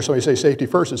often when you hear somebody say safety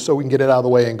first, it's so we can get it out of the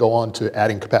way and go on to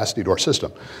adding capacity to our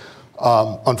system,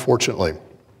 unfortunately.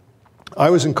 I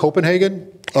was in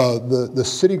Copenhagen. The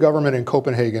city government in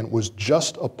Copenhagen was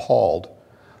just appalled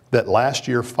that last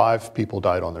year 5 people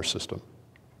died on their system.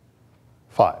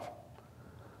 5.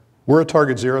 We're a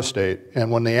target zero state,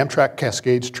 and when the Amtrak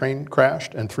Cascades train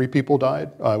crashed and 3 people died,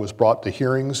 I was brought to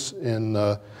hearings in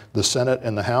the Senate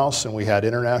and the House, and we had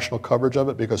international coverage of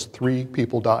it because 3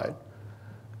 people died.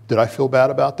 Did I feel bad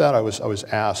about that? I was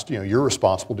asked, you're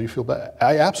responsible, do you feel bad?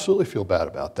 I absolutely feel bad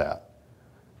about that.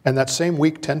 And that same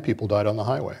week, 10 people died on the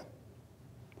highway.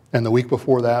 And the week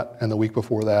before that, and the week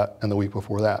before that, and the week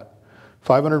before that.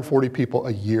 540 people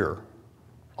a year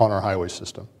on our highway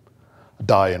system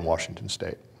die in Washington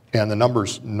State. And the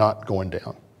number's not going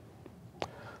down.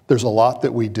 There's a lot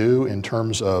that we do in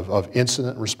terms of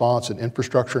incident response and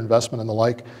infrastructure investment and the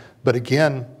like. But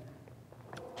again,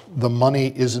 the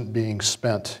money isn't being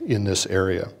spent in this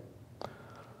area.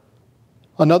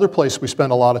 Another place we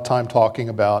spend a lot of time talking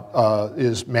about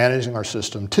is managing our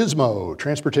system. TSMO,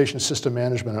 Transportation System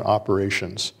Management and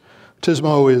Operations.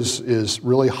 TSMO is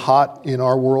really hot in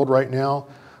our world right now.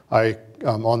 I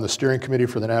on the steering committee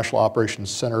for the National Operations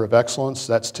Center of Excellence.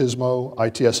 That's TSMO.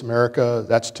 ITS America,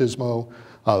 that's TSMO.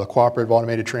 The Cooperative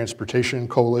Automated Transportation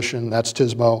Coalition, that's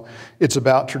TSMO. It's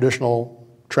about traditional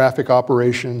traffic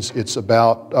operations. It's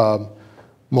about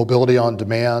mobility on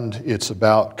demand. It's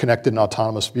about connected and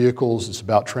autonomous vehicles. It's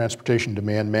about transportation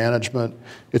demand management.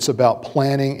 It's about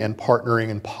planning and partnering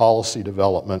in policy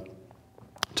development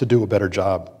to do a better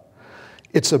job.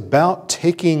 It's about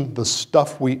taking the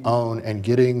stuff we own and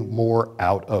getting more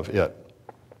out of it.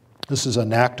 This is a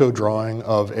NACTO drawing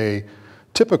of a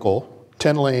typical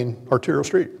 10-lane arterial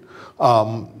street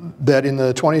that in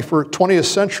the 20th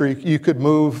century you could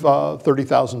move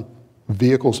 30,000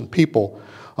 vehicles and people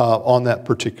on that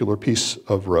particular piece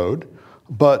of road.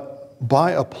 But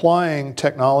by applying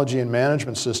technology and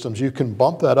management systems, you can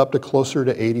bump that up to closer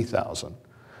to 80,000.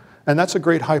 And that's a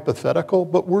great hypothetical,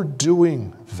 but we're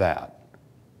doing that.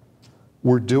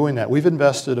 We're doing that. We've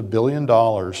invested $1 billion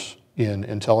in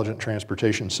intelligent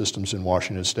transportation systems in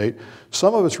Washington State.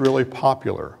 Some of it's really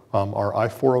popular. Our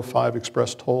I-405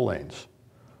 express toll lanes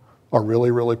are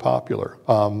really, really popular.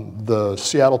 The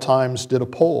Seattle Times did a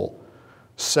poll.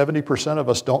 70% of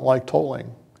us don't like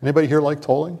tolling. Anybody here like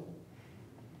tolling?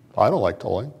 I don't like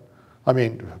tolling. I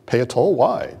mean, pay a toll,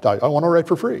 why? I want to ride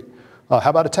for free. How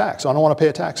about a tax? I don't want to pay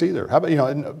a tax either. How about,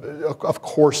 and of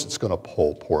course it's going to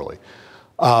poll poorly.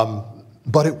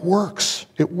 But it works.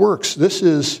 It works. This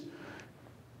is,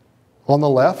 on the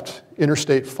left,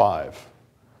 Interstate 5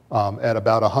 at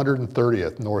about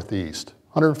 130th Northeast,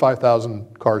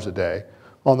 105,000 cars a day.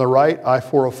 On the right,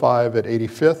 I-405 at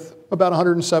 85th, about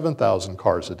 107,000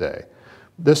 cars a day.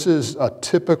 This is a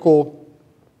typical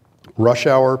rush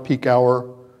hour, peak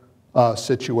hour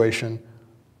situation.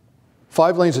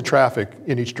 5 lanes of traffic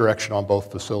in each direction on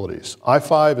both facilities.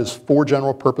 I-5 is 4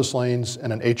 general purpose lanes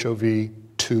and an HOV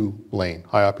 2 lane,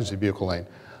 high occupancy vehicle lane.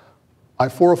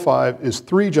 I-405 is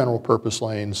 3 general purpose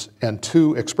lanes and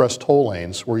 2 express toll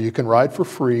lanes where you can ride for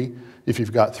free if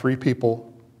you've got 3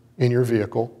 people in your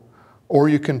vehicle, or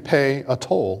you can pay a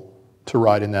toll to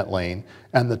ride in that lane,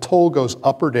 and the toll goes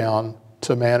up or down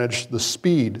to manage the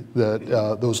speed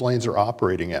that those lanes are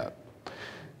operating at.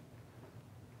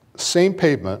 Same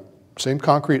pavement, same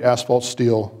concrete, asphalt,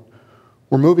 steel.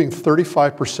 We're moving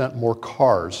 35% more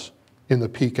cars in the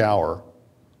peak hour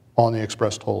on the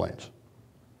express toll lanes.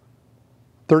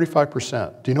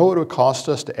 35%. Do you know what it would cost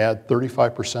us to add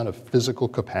 35% of physical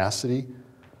capacity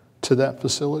to that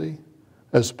facility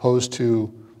as opposed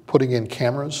to putting in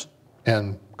cameras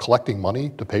and collecting money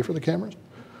to pay for the cameras?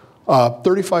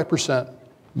 35%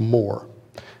 more.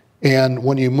 And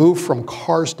when you move from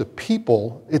cars to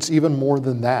people, it's even more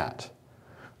than that.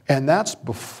 And that's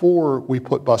before we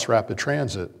put bus rapid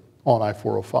transit on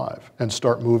I-405 and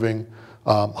start moving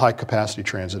high capacity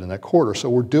transit in that corridor. So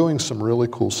we're doing some really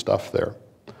cool stuff there.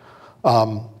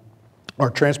 Our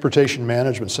transportation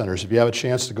management centers, if you have a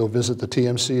chance to go visit the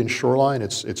TMC in Shoreline,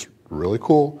 it's really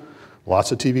cool.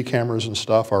 Lots of TV cameras and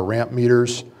stuff, our ramp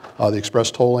meters, the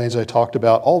express toll lanes I talked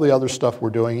about, all the other stuff we're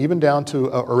doing, even down to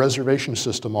a reservation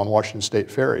system on Washington State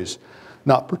ferries.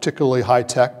 Not particularly high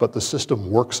tech, but the system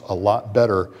works a lot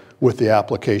better with the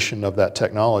application of that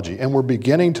technology. And we're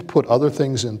beginning to put other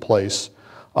things in place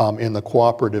in the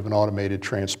cooperative and automated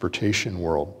transportation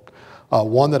world.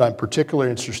 One that I'm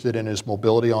particularly interested in is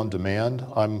mobility on demand.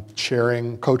 I'm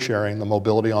co-chairing the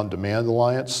Mobility on Demand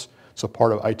Alliance. It's a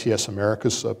part of ITS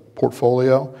America's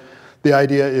portfolio. The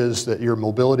idea is that your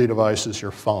mobility device is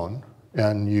your phone,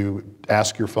 and you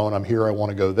ask your phone, I'm here, I want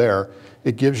to go there.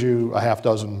 It gives you a half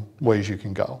dozen ways you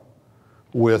can go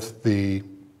with the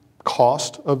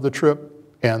cost of the trip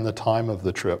and the time of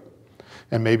the trip,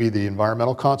 and maybe the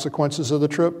environmental consequences of the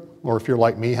trip, or if you're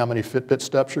like me, how many Fitbit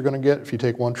steps you're going to get if you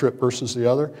take one trip versus the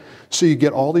other. So you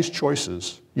get all these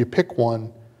choices. You pick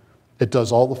one, it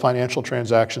does all the financial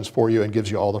transactions for you and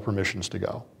gives you all the permissions to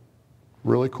go.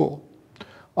 Really cool.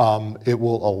 It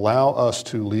will allow us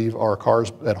to leave our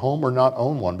cars at home or not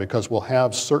own one because we'll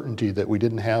have certainty that we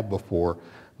didn't have before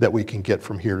that we can get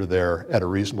from here to there at a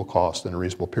reasonable cost in a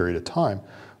reasonable period of time.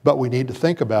 But we need to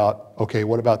think about, okay,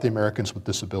 what about the Americans with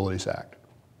Disabilities Act?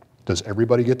 Does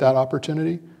everybody get that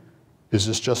opportunity? Is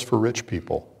this just for rich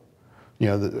people?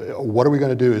 What are we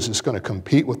going to do? Is this going to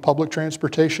compete with public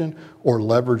transportation or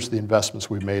leverage the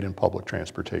investments we've made in public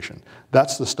transportation?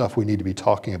 That's the stuff we need to be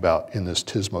talking about in this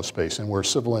TSMO space, and where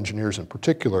civil engineers in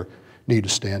particular need to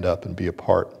stand up and be a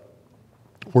part.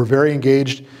 We're very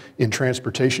engaged in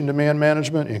transportation demand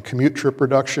management, in commute trip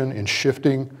reduction, in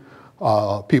shifting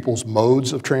people's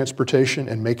modes of transportation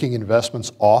and making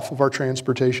investments off of our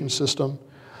transportation system,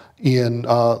 in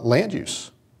land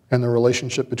use and the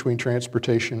relationship between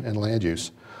transportation and land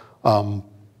use.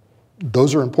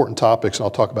 Those are important topics, and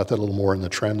I'll talk about that a little more in the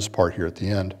trends part here at the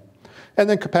end. And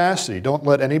then capacity. Don't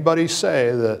let anybody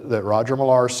say that Roger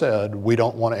Millar said we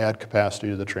don't want to add capacity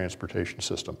to the transportation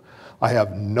system. I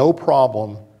have no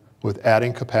problem with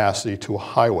adding capacity to a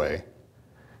highway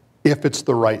if it's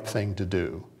the right thing to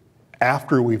do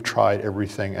after we've tried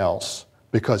everything else,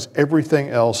 because everything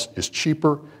else is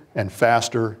cheaper and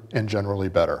faster and generally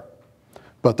better.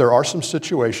 But there are some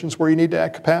situations where you need to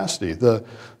add capacity. The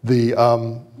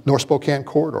North Spokane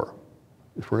corridor.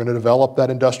 If we're going to develop that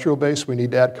industrial base, we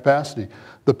need to add capacity.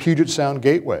 The Puget Sound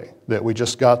Gateway that we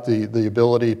just got the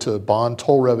ability to bond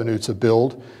toll revenue to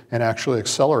build and actually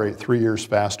accelerate 3 years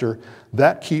faster,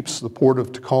 that keeps the Port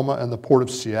of Tacoma and the Port of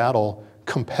Seattle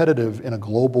competitive in a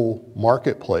global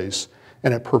marketplace,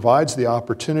 and it provides the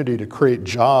opportunity to create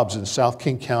jobs in South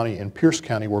King County and Pierce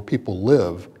County where people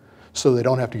live so they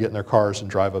don't have to get in their cars and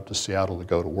drive up to Seattle to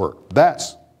go to work.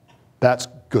 That's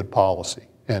good policy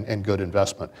and good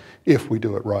investment if we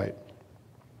do it right.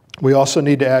 We also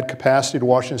need to add capacity to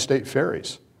Washington State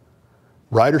ferries.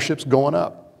 Ridership's going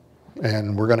up,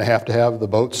 and we're going to have the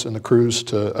boats and the crews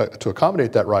to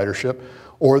accommodate that ridership,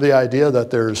 or the idea that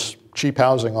there's cheap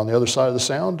housing on the other side of the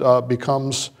Sound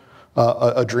becomes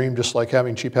a dream, just like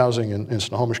having cheap housing in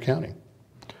Snohomish County.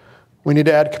 We need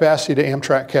to add capacity to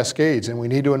Amtrak Cascades, and we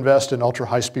need to invest in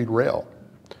ultra-high-speed rail.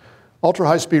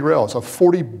 Ultra-high-speed rail, it's a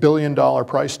 $40 billion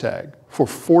price tag. For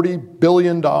 $40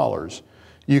 billion,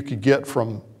 you could get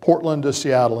from Portland to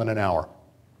Seattle in an hour,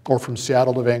 or from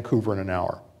Seattle to Vancouver in an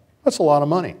hour. That's a lot of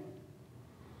money.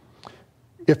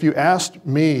 If you asked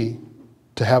me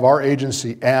to have our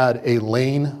agency add a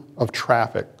lane of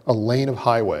traffic, a lane of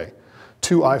highway,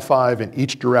 to I-5 in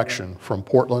each direction from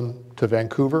Portland to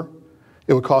Vancouver,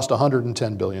 it would cost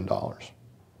 $110 billion.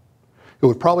 It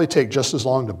would probably take just as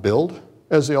long to build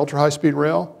as the ultra-high-speed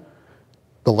rail.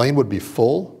 The lane would be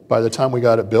full by the time we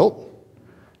got it built,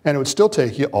 and it would still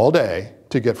take you all day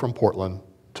to get from Portland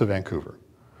to Vancouver.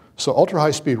 So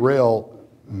ultra-high-speed rail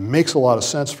makes a lot of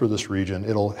sense for this region.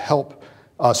 It'll help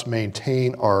us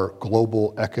maintain our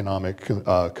global economic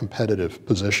competitive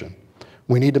position.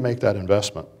 We need to make that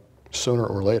investment sooner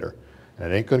or later,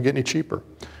 and it ain't going to get any cheaper.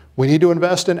 We need to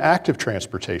invest in active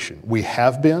transportation. We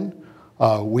have been.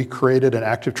 We created an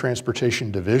active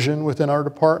transportation division within our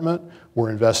department. We're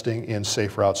investing in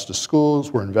safe routes to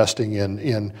schools. We're investing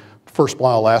in first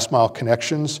mile, last mile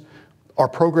connections. Our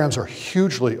programs are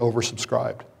hugely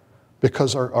oversubscribed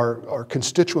because our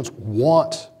constituents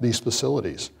want these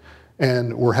facilities,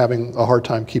 and we're having a hard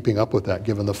time keeping up with that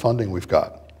given the funding we've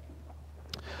got.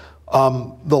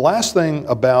 The last thing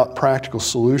about practical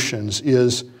solutions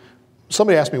is,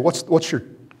 somebody asked me, what's your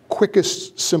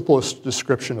quickest, simplest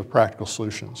description of practical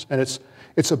solutions? And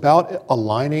it's about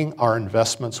aligning our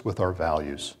investments with our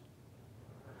values.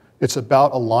 It's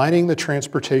about aligning the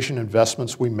transportation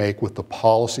investments we make with the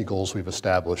policy goals we've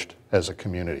established as a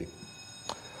community.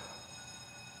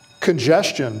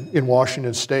 Congestion in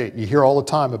Washington State. You hear all the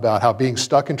time about how being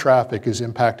stuck in traffic is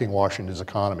impacting Washington's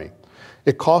economy.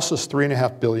 It costs us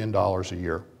 $3.5 billion a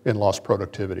year in lost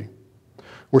productivity.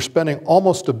 We're spending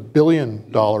almost $1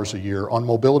 billion a year on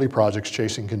mobility projects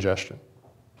chasing congestion.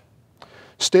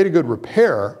 State of good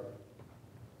repair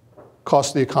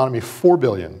costs the economy $4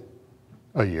 billion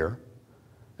a year,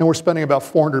 and we're spending about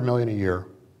 $400 million a year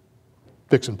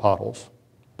fixing potholes,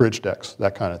 bridge decks,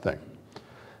 that kind of thing.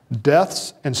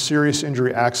 Deaths and serious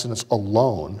injury accidents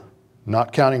alone,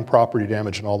 not counting property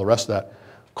damage and all the rest of that,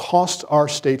 cost our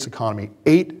state's economy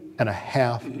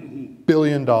 $8.5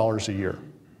 billion a year.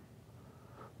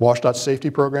 WashDOT safety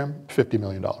program, $50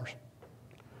 million.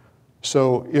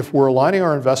 So if we're aligning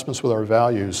our investments with our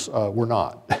values, we're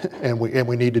not, and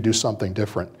we need to do something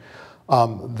different.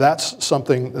 That's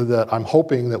something that I'm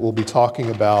hoping that we'll be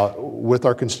talking about with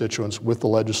our constituents, with the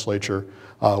legislature,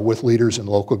 with leaders in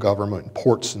local government,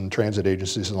 ports and transit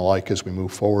agencies and the like as we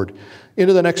move forward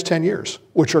into the next 10 years,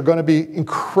 which are going to be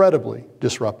incredibly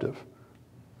disruptive.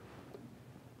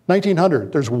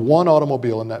 1900, there's one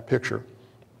automobile in that picture.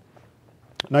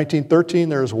 1913,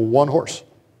 there's one horse.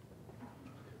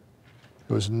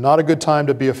 It was not a good time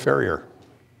to be a farrier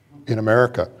in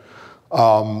America.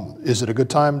 Is it a good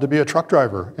time to be a truck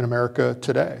driver in America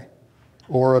today?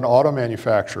 Or an auto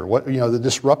manufacturer? The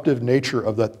disruptive nature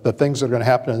of the things that are going to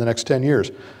happen in the next 10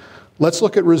 years. Let's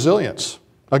look at resilience.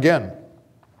 Again,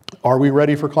 are we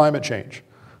ready for climate change?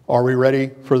 Are we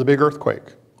ready for the big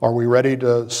earthquake? Are we ready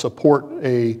to support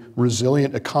a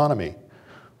resilient economy?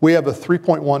 We have a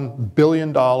 $3.1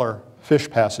 billion fish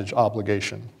passage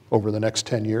obligation over the next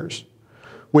 10 years.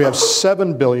 We have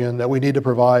 $7 billion that we need to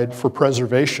provide for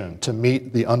preservation to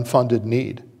meet the unfunded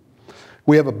need.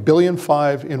 We have $1.5 billion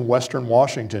in Western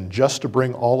Washington just to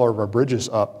bring all of our bridges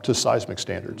up to seismic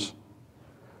standards.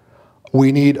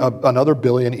 We need another $1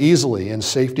 billion easily in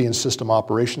safety and system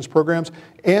operations programs,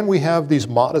 and we have these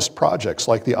modest projects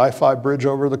like the I-5 bridge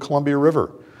over the Columbia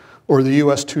River, or the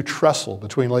US 2 trestle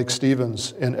between Lake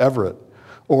Stevens and Everett,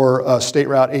 or State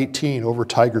Route 18 over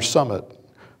Tiger Summit,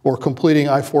 or completing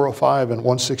I-405 and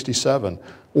 167,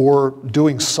 or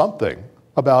doing something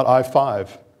about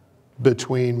I-5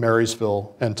 between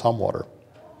Marysville and Tumwater.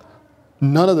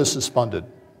 None of this is funded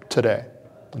today,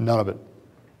 none of it.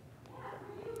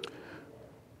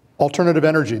 Alternative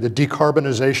energy, the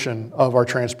decarbonization of our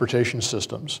transportation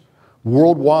systems.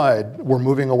 Worldwide, we're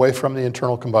moving away from the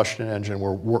internal combustion engine.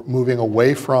 We're moving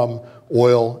away from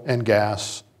oil and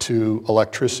gas to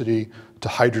electricity, to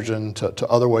hydrogen, to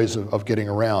other ways of getting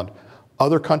around.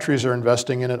 Other countries are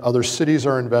investing in it. Other cities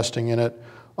are investing in it.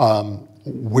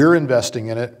 We're investing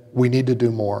in it. We need to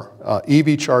do more.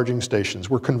 EV charging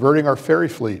stations. We're converting our ferry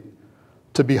fleet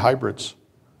to be hybrids.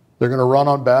 They're going to run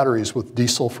on batteries with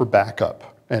diesel for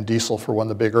backup and diesel for when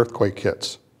the big earthquake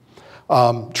hits.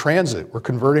 Transit. We're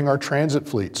converting our transit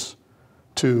fleets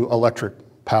to electric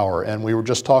power. And we were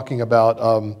just talking about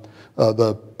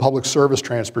the public service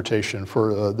transportation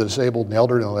for the disabled and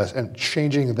elderly and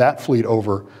changing that fleet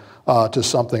over to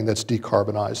something that's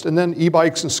decarbonized. And then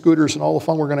e-bikes and scooters and all the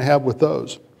fun we're going to have with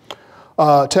those.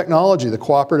 Technology, the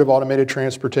cooperative automated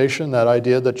transportation, that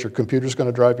idea that your computer's going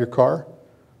to drive your car.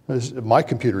 My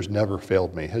computer's never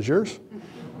failed me. Has yours?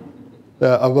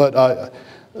 That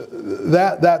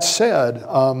said,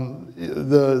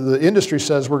 the industry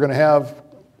says we're going to have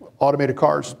automated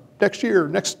cars next year,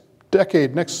 next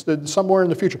decade, somewhere in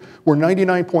the future. We're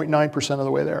 99.9% of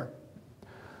the way there.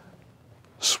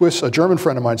 A German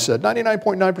friend of mine said,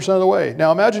 99.9% of the way.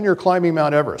 Now imagine you're climbing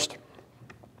Mount Everest.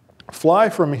 Fly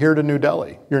from here to New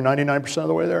Delhi. You're 99% of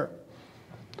the way there.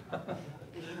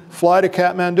 Fly to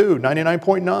Kathmandu,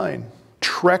 99.9.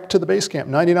 Trek to the base camp,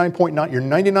 99.9. You're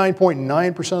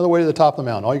 99.9% of the way to the top of the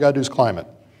mountain. All you got to do is climb it.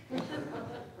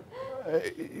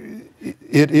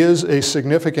 It is a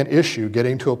significant issue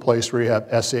getting to a place where you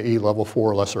have SAE level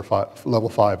 4 or level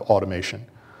 5 automation.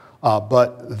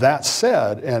 But that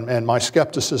said, and my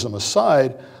skepticism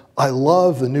aside, I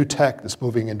love the new tech that's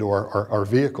moving into our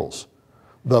vehicles.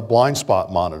 The blind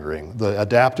spot monitoring, the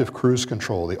adaptive cruise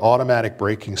control, the automatic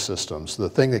braking systems, the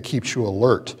thing that keeps you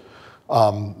alert.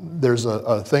 There's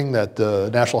a thing that the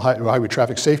National Highway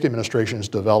Traffic Safety Administration has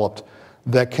developed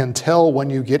that can tell when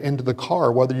you get into the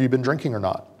car whether you've been drinking or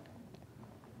not.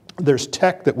 There's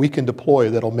tech that we can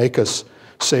deploy that'll make us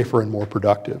safer and more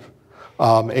productive.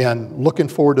 And looking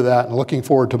forward to that and looking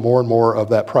forward to more and more of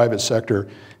that private sector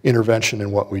intervention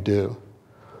in what we do.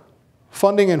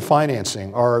 Funding and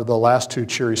financing are the last two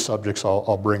cheery subjects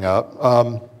I'll bring up.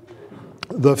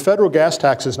 The federal gas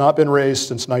tax has not been raised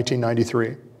since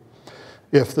 1993.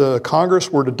 If the Congress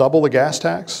were to double the gas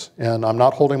tax, and I'm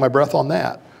not holding my breath on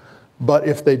that, but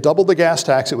if they doubled the gas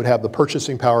tax, it would have the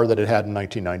purchasing power that it had in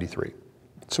 1993.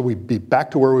 So we'd be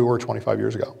back to where we were 25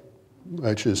 years ago,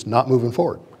 which is not moving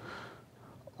forward.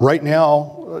 Right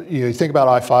now, you think about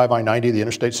I-5, I-90, the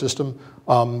interstate system,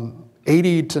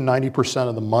 80 to 90%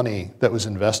 of the money that was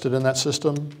invested in that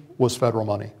system was federal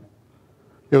money.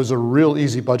 It was a real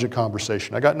easy budget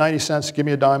conversation. I got 90 cents, give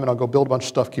me a dime and I'll go build a bunch of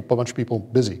stuff, keep a bunch of people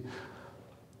busy.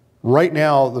 Right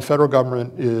now, the federal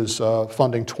government is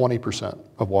funding 20%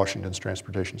 of Washington's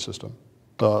transportation system.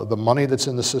 The money that's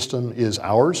in the system is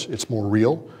ours, it's more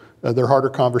real, they're harder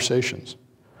conversations.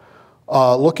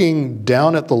 Looking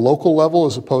down at the local level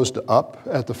as opposed to up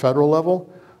at the federal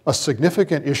level, a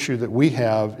significant issue that we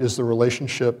have is the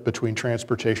relationship between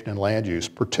transportation and land use,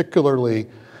 particularly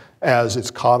as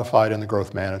it's codified in the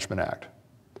Growth Management Act.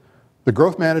 The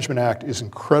Growth Management Act is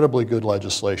incredibly good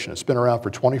legislation. It's been around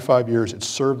for 25 years. It's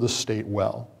served the state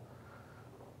well.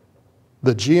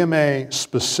 The GMA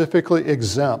specifically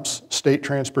exempts state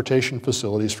transportation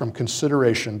facilities from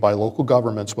consideration by local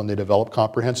governments when they develop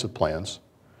comprehensive plans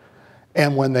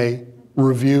and when they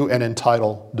review and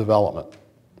entitle development.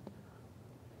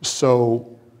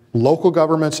 So local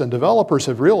governments and developers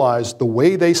have realized the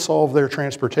way they solve their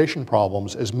transportation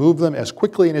problems is move them as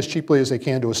quickly and as cheaply as they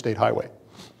can to a state highway,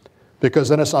 because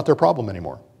then it's not their problem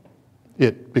anymore.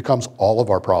 It becomes all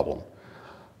of our problem.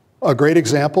 A great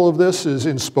example of this is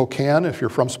in Spokane. If you're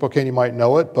from Spokane, you might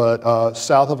know it, but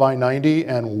south of I-90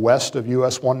 and west of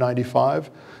US 195,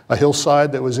 a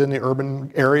hillside that was in the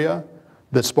urban area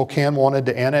that Spokane wanted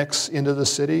to annex into the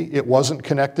city. It wasn't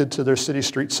connected to their city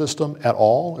street system at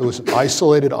all. It was an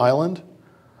isolated island.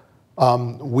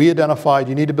 We identified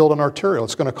you need to build an arterial.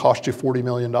 It's going to cost you $40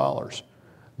 million.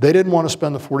 They didn't want to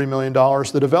spend the $40 million.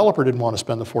 The developer didn't want to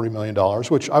spend the $40 million,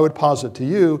 which I would posit to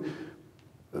you,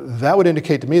 that would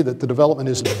indicate to me that the development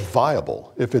isn't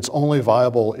viable. If it's only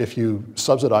viable if you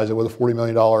subsidize it with a $40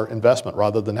 million investment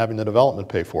rather than having the development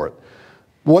pay for it.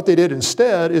 What they did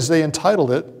instead is they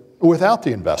entitled it without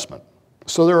the investment.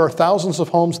 So there are thousands of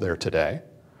homes there today,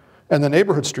 and the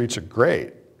neighborhood streets are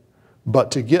great. But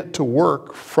to get to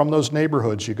work from those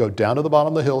neighborhoods, you go down to the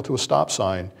bottom of the hill to a stop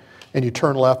sign, and you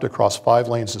turn left across 5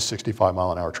 lanes of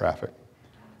 65-mile-an-hour traffic.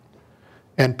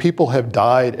 And people have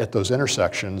died at those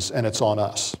intersections, and it's on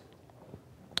us.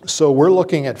 So we're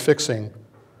looking at fixing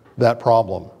that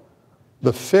problem.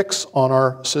 The fix on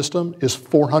our system is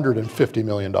 $450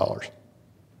 million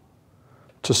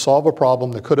to solve a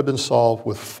problem that could have been solved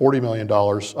with $40 million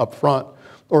up front,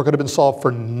 or could have been solved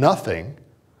for nothing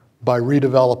by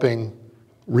redeveloping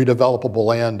redevelopable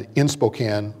land in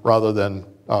Spokane rather than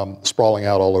sprawling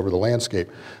out all over the landscape.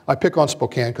 I pick on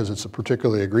Spokane because it's a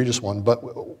particularly egregious one,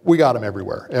 but we got them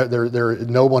everywhere.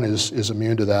 No one is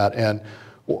immune to that, and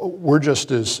we're just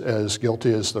as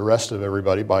guilty as the rest of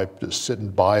everybody by just sitting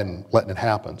by and letting it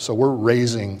happen. So we're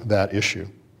raising that issue.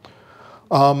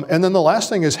 And then the last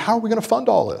thing is, how are we going to fund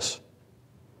all this?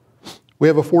 We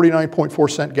have a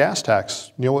 49.4-cent gas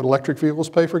tax. You know what electric vehicles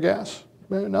pay for gas?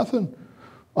 Nothing.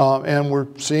 And we're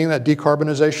seeing that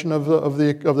decarbonization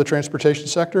of the transportation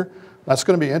sector. That's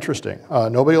going to be interesting.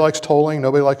 Nobody likes tolling.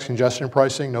 Nobody likes congestion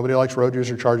pricing. Nobody likes road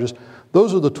user charges.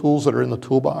 Those are the tools that are in the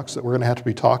toolbox that we're going to have to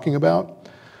be talking about.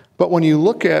 But when you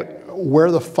look at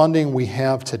where the funding we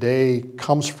have today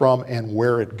comes from and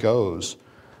where it goes,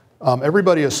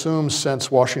 everybody assumes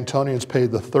since Washingtonians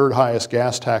paid the 3rd highest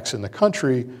gas tax in the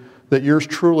country that yours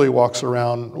truly walks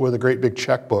around with a great big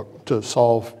checkbook to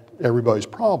solve everybody's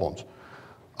problems.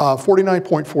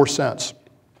 49.4 cents.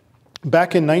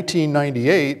 Back in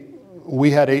 1998,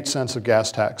 we had 8 cents of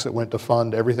gas tax that went to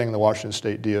fund everything the Washington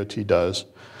State DOT does.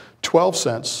 12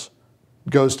 cents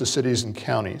goes to cities and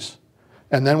counties.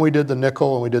 And then we did the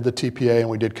nickel, and we did the TPA, and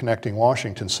we did Connecting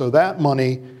Washington. So that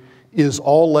money is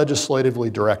all legislatively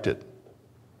directed.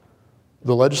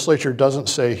 The legislature doesn't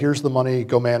say, here's the money,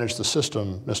 go manage the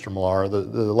system, Mr. Millar. The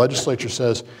legislature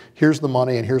says, here's the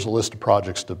money, and here's a list of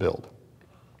projects to build.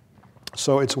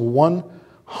 So it's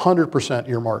 100%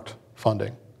 earmarked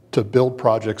funding to build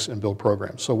projects and build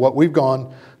programs. So what we've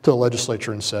gone to the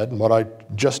legislature and said, and what I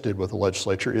just did with the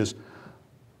legislature, is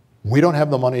we don't have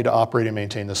the money to operate and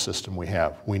maintain the system we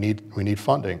have. We need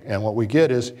funding. And what we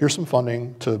get is, here's some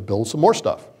funding to build some more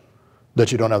stuff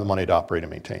that you don't have the money to operate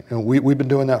and maintain. And we've been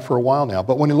doing that for a while now.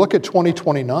 But when you look at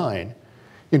 2029,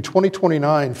 in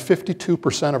 2029,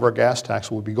 52% of our gas tax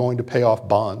will be going to pay off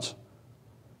bonds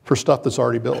for stuff that's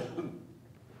already built.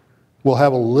 We'll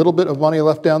have a little bit of money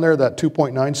left down there, that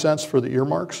 2.9 cents for the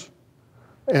earmarks.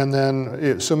 And then,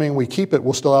 assuming we keep it,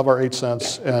 we'll still have our 8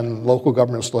 cents, and local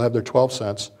government will still have their 12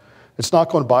 cents. It's not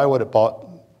going to buy what it bought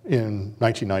in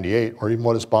 1998 or even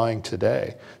what it's buying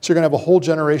today. So you're going to have a whole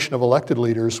generation of elected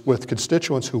leaders with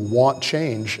constituents who want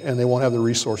change, and they won't have the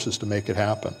resources to make it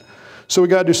happen. So we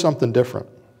got to do something different.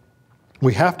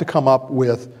 We have to come up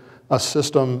with a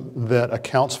system that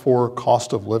accounts for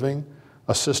cost of living,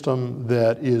 a system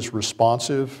that is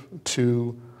responsive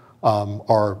to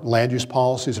our land use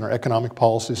policies and our economic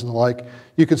policies and the like.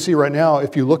 You can see right now,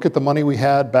 if you look at the money we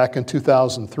had back in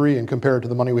 2003 and compare it to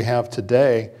the money we have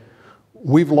today,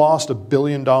 we've lost $1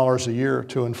 billion a year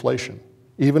to inflation,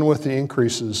 even with the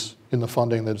increases in the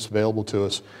funding that's available to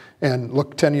us. And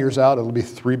look, 10 years out, it'll be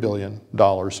 $3 billion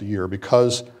a year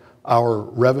because our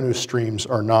revenue streams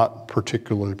are not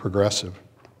particularly progressive.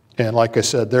 And like I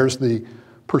said, there's the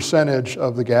percentage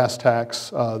of the gas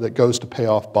tax that goes to pay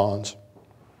off bonds.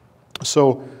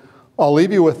 So I'll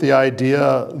leave you with the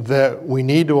idea that we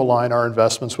need to align our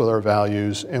investments with our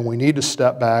values, and we need to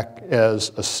step back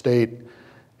as a state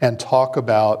and talk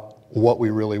about what we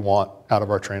really want out of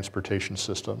our transportation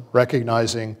system,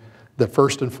 recognizing that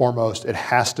first and foremost, it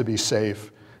has to be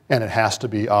safe and it has to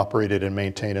be operated and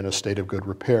maintained in a state of good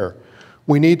repair.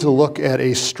 We need to look at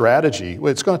a strategy.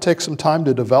 It's going to take some time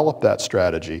to develop that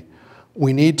strategy.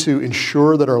 We need to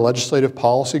ensure that our legislative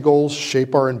policy goals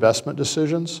shape our investment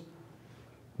decisions,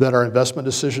 that our investment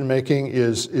decision-making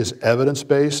is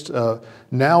evidence-based.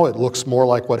 Now it looks more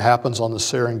like what happens on the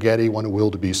Serengeti when a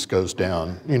wildebeest goes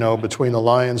down, you know, between the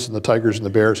lions and the tigers and the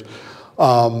bears.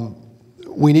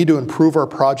 We need to improve our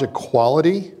project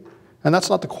quality, and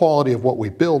that's not the quality of what we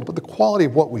build, but the quality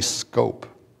of what we scope.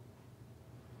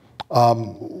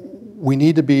 We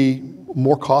need to be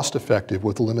more cost-effective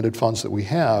with the limited funds that we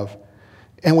have,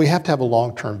 And we have to have a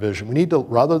long-term vision. We need to,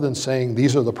 rather than saying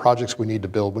these are the projects we need to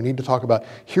build, we need to talk about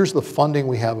here's the funding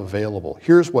we have available.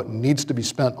 Here's what needs to be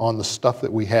spent on the stuff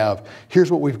that we have.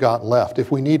 Here's what we've got left.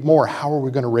 If we need more, how are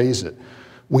we going to raise it?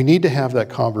 We need to have that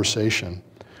conversation.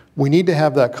 We need to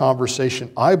have that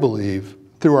conversation, I believe,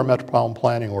 through our metropolitan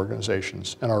planning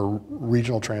organizations and our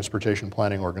regional transportation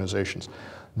planning organizations.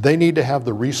 They need to have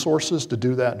the resources to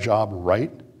do that job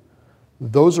right.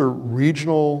 Those are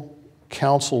regional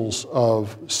councils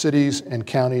of cities and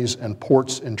counties and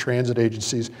ports and transit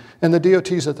agencies, and the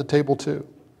DOT's at the table too.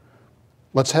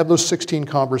 Let's have those 16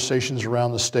 conversations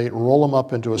around the state, roll them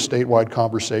up into a statewide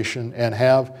conversation, and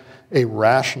have a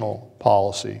rational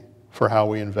policy for how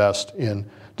we invest in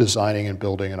designing and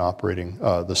building and operating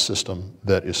the system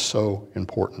that is so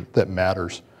important, that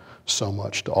matters so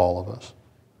much to all of us.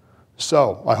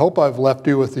 So I hope I've left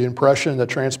you with the impression that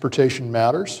transportation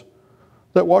matters,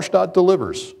 that WashDOT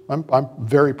delivers. I'm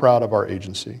very proud of our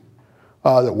agency.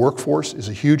 That workforce is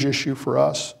a huge issue for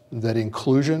us, that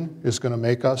inclusion is going to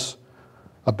make us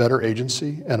a better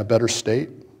agency and a better state,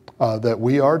 that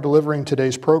we are delivering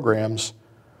today's programs,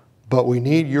 but we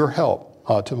need your help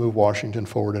to move Washington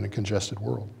forward in a congested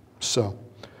world. So,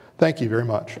 thank you very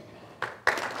much.